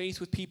 sharing your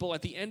faith with people.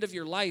 At the end of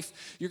your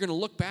life, you're going to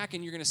look back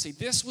and you're going to say,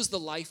 this was the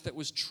life that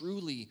was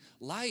truly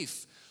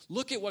life.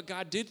 Look at what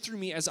God did through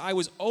me as I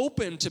was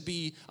open to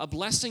be a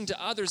blessing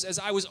to others, as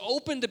I was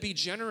open to be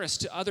generous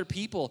to other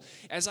people,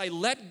 as I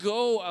let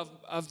go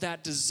of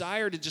that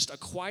desire to just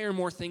acquire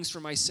more things for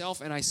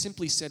myself, and I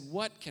simply said,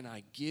 what can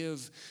I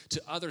give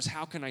to others?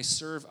 How can I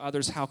serve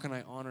others? How can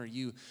I honor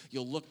you?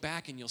 You'll look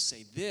back and you'll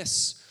say,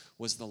 this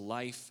was the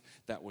life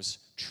that was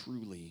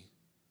truly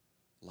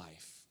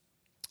life.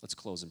 Let's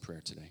close in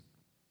prayer today.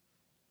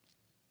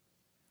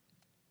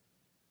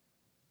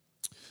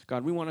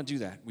 God, we want to do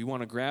that. We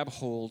want to grab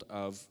hold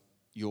of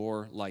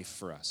your life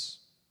for us.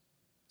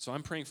 So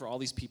I'm praying for all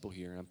these people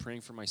here, and I'm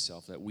praying for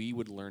myself that we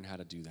would learn how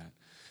to do that.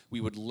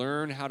 We would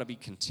learn how to be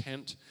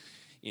content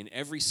in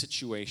every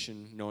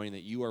situation, knowing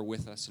that you are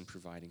with us and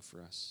providing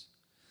for us.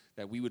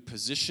 That we would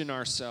position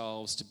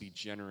ourselves to be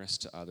generous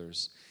to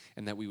others,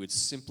 and that we would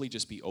simply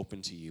just be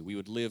open to you. We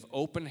would live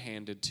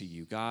open-handed to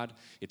you. God,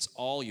 it's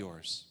all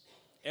yours.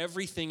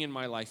 Everything in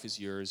my life is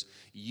yours.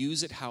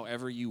 Use it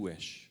however you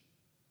wish.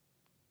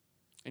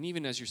 And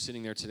even as you're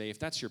sitting there today, if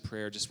that's your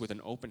prayer, just with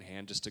an open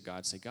hand just to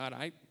God, say, God,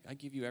 I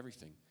give you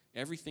everything.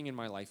 Everything in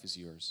my life is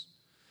yours.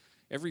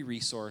 Every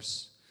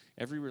resource,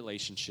 every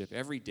relationship,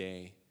 every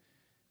day,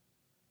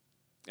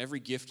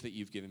 every gift that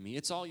you've given me,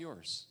 it's all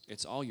yours.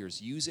 It's all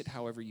yours. Use it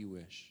however you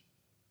wish.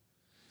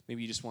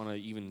 Maybe you just want to,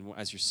 even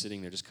as you're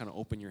sitting there, just kind of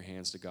open your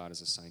hands to God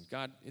as a sign.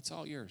 God, it's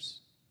all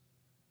yours.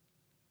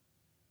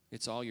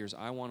 It's all yours.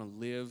 I want to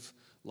live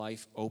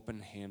life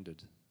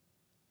open-handed.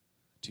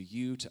 To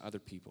you, to other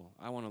people.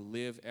 I want to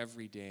live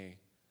every day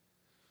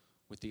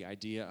with the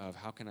idea of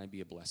how can I be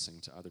a blessing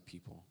to other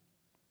people.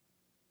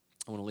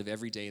 I want to live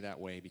every day that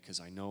way because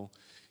I know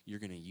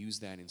you're going to use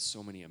that in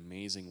so many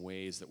amazing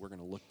ways that we're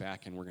going to look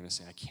back and we're going to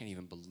say, I can't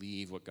even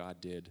believe what God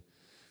did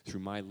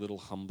through my little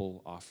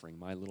humble offering,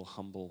 my little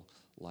humble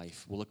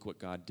life. Well, look what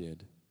God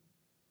did.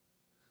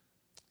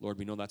 Lord,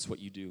 we know that's what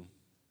you do.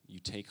 You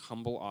take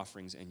humble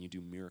offerings and you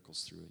do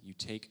miracles through it. You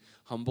take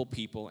humble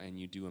people and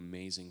you do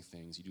amazing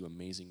things. You do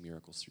amazing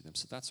miracles through them.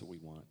 So that's what we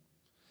want.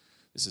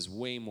 This is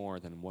way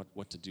more than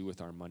what to do with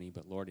our money.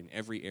 But Lord, in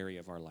every area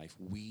of our life,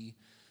 we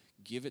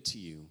give it to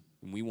you.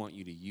 And we want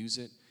you to use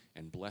it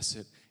and bless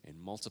it and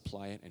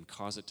multiply it and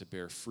cause it to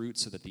bear fruit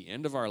so that at the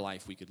end of our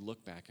life, we could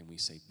look back and we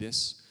say,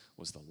 this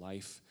was the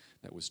life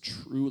that was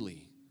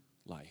truly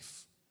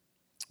life.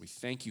 We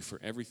thank you for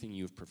everything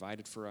you have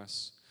provided for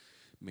us.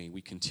 May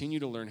we continue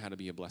to learn how to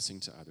be a blessing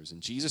to others.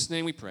 In Jesus'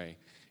 name we pray.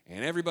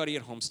 And everybody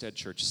at Homestead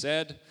Church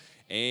said,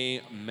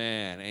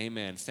 Amen.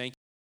 Amen. Thank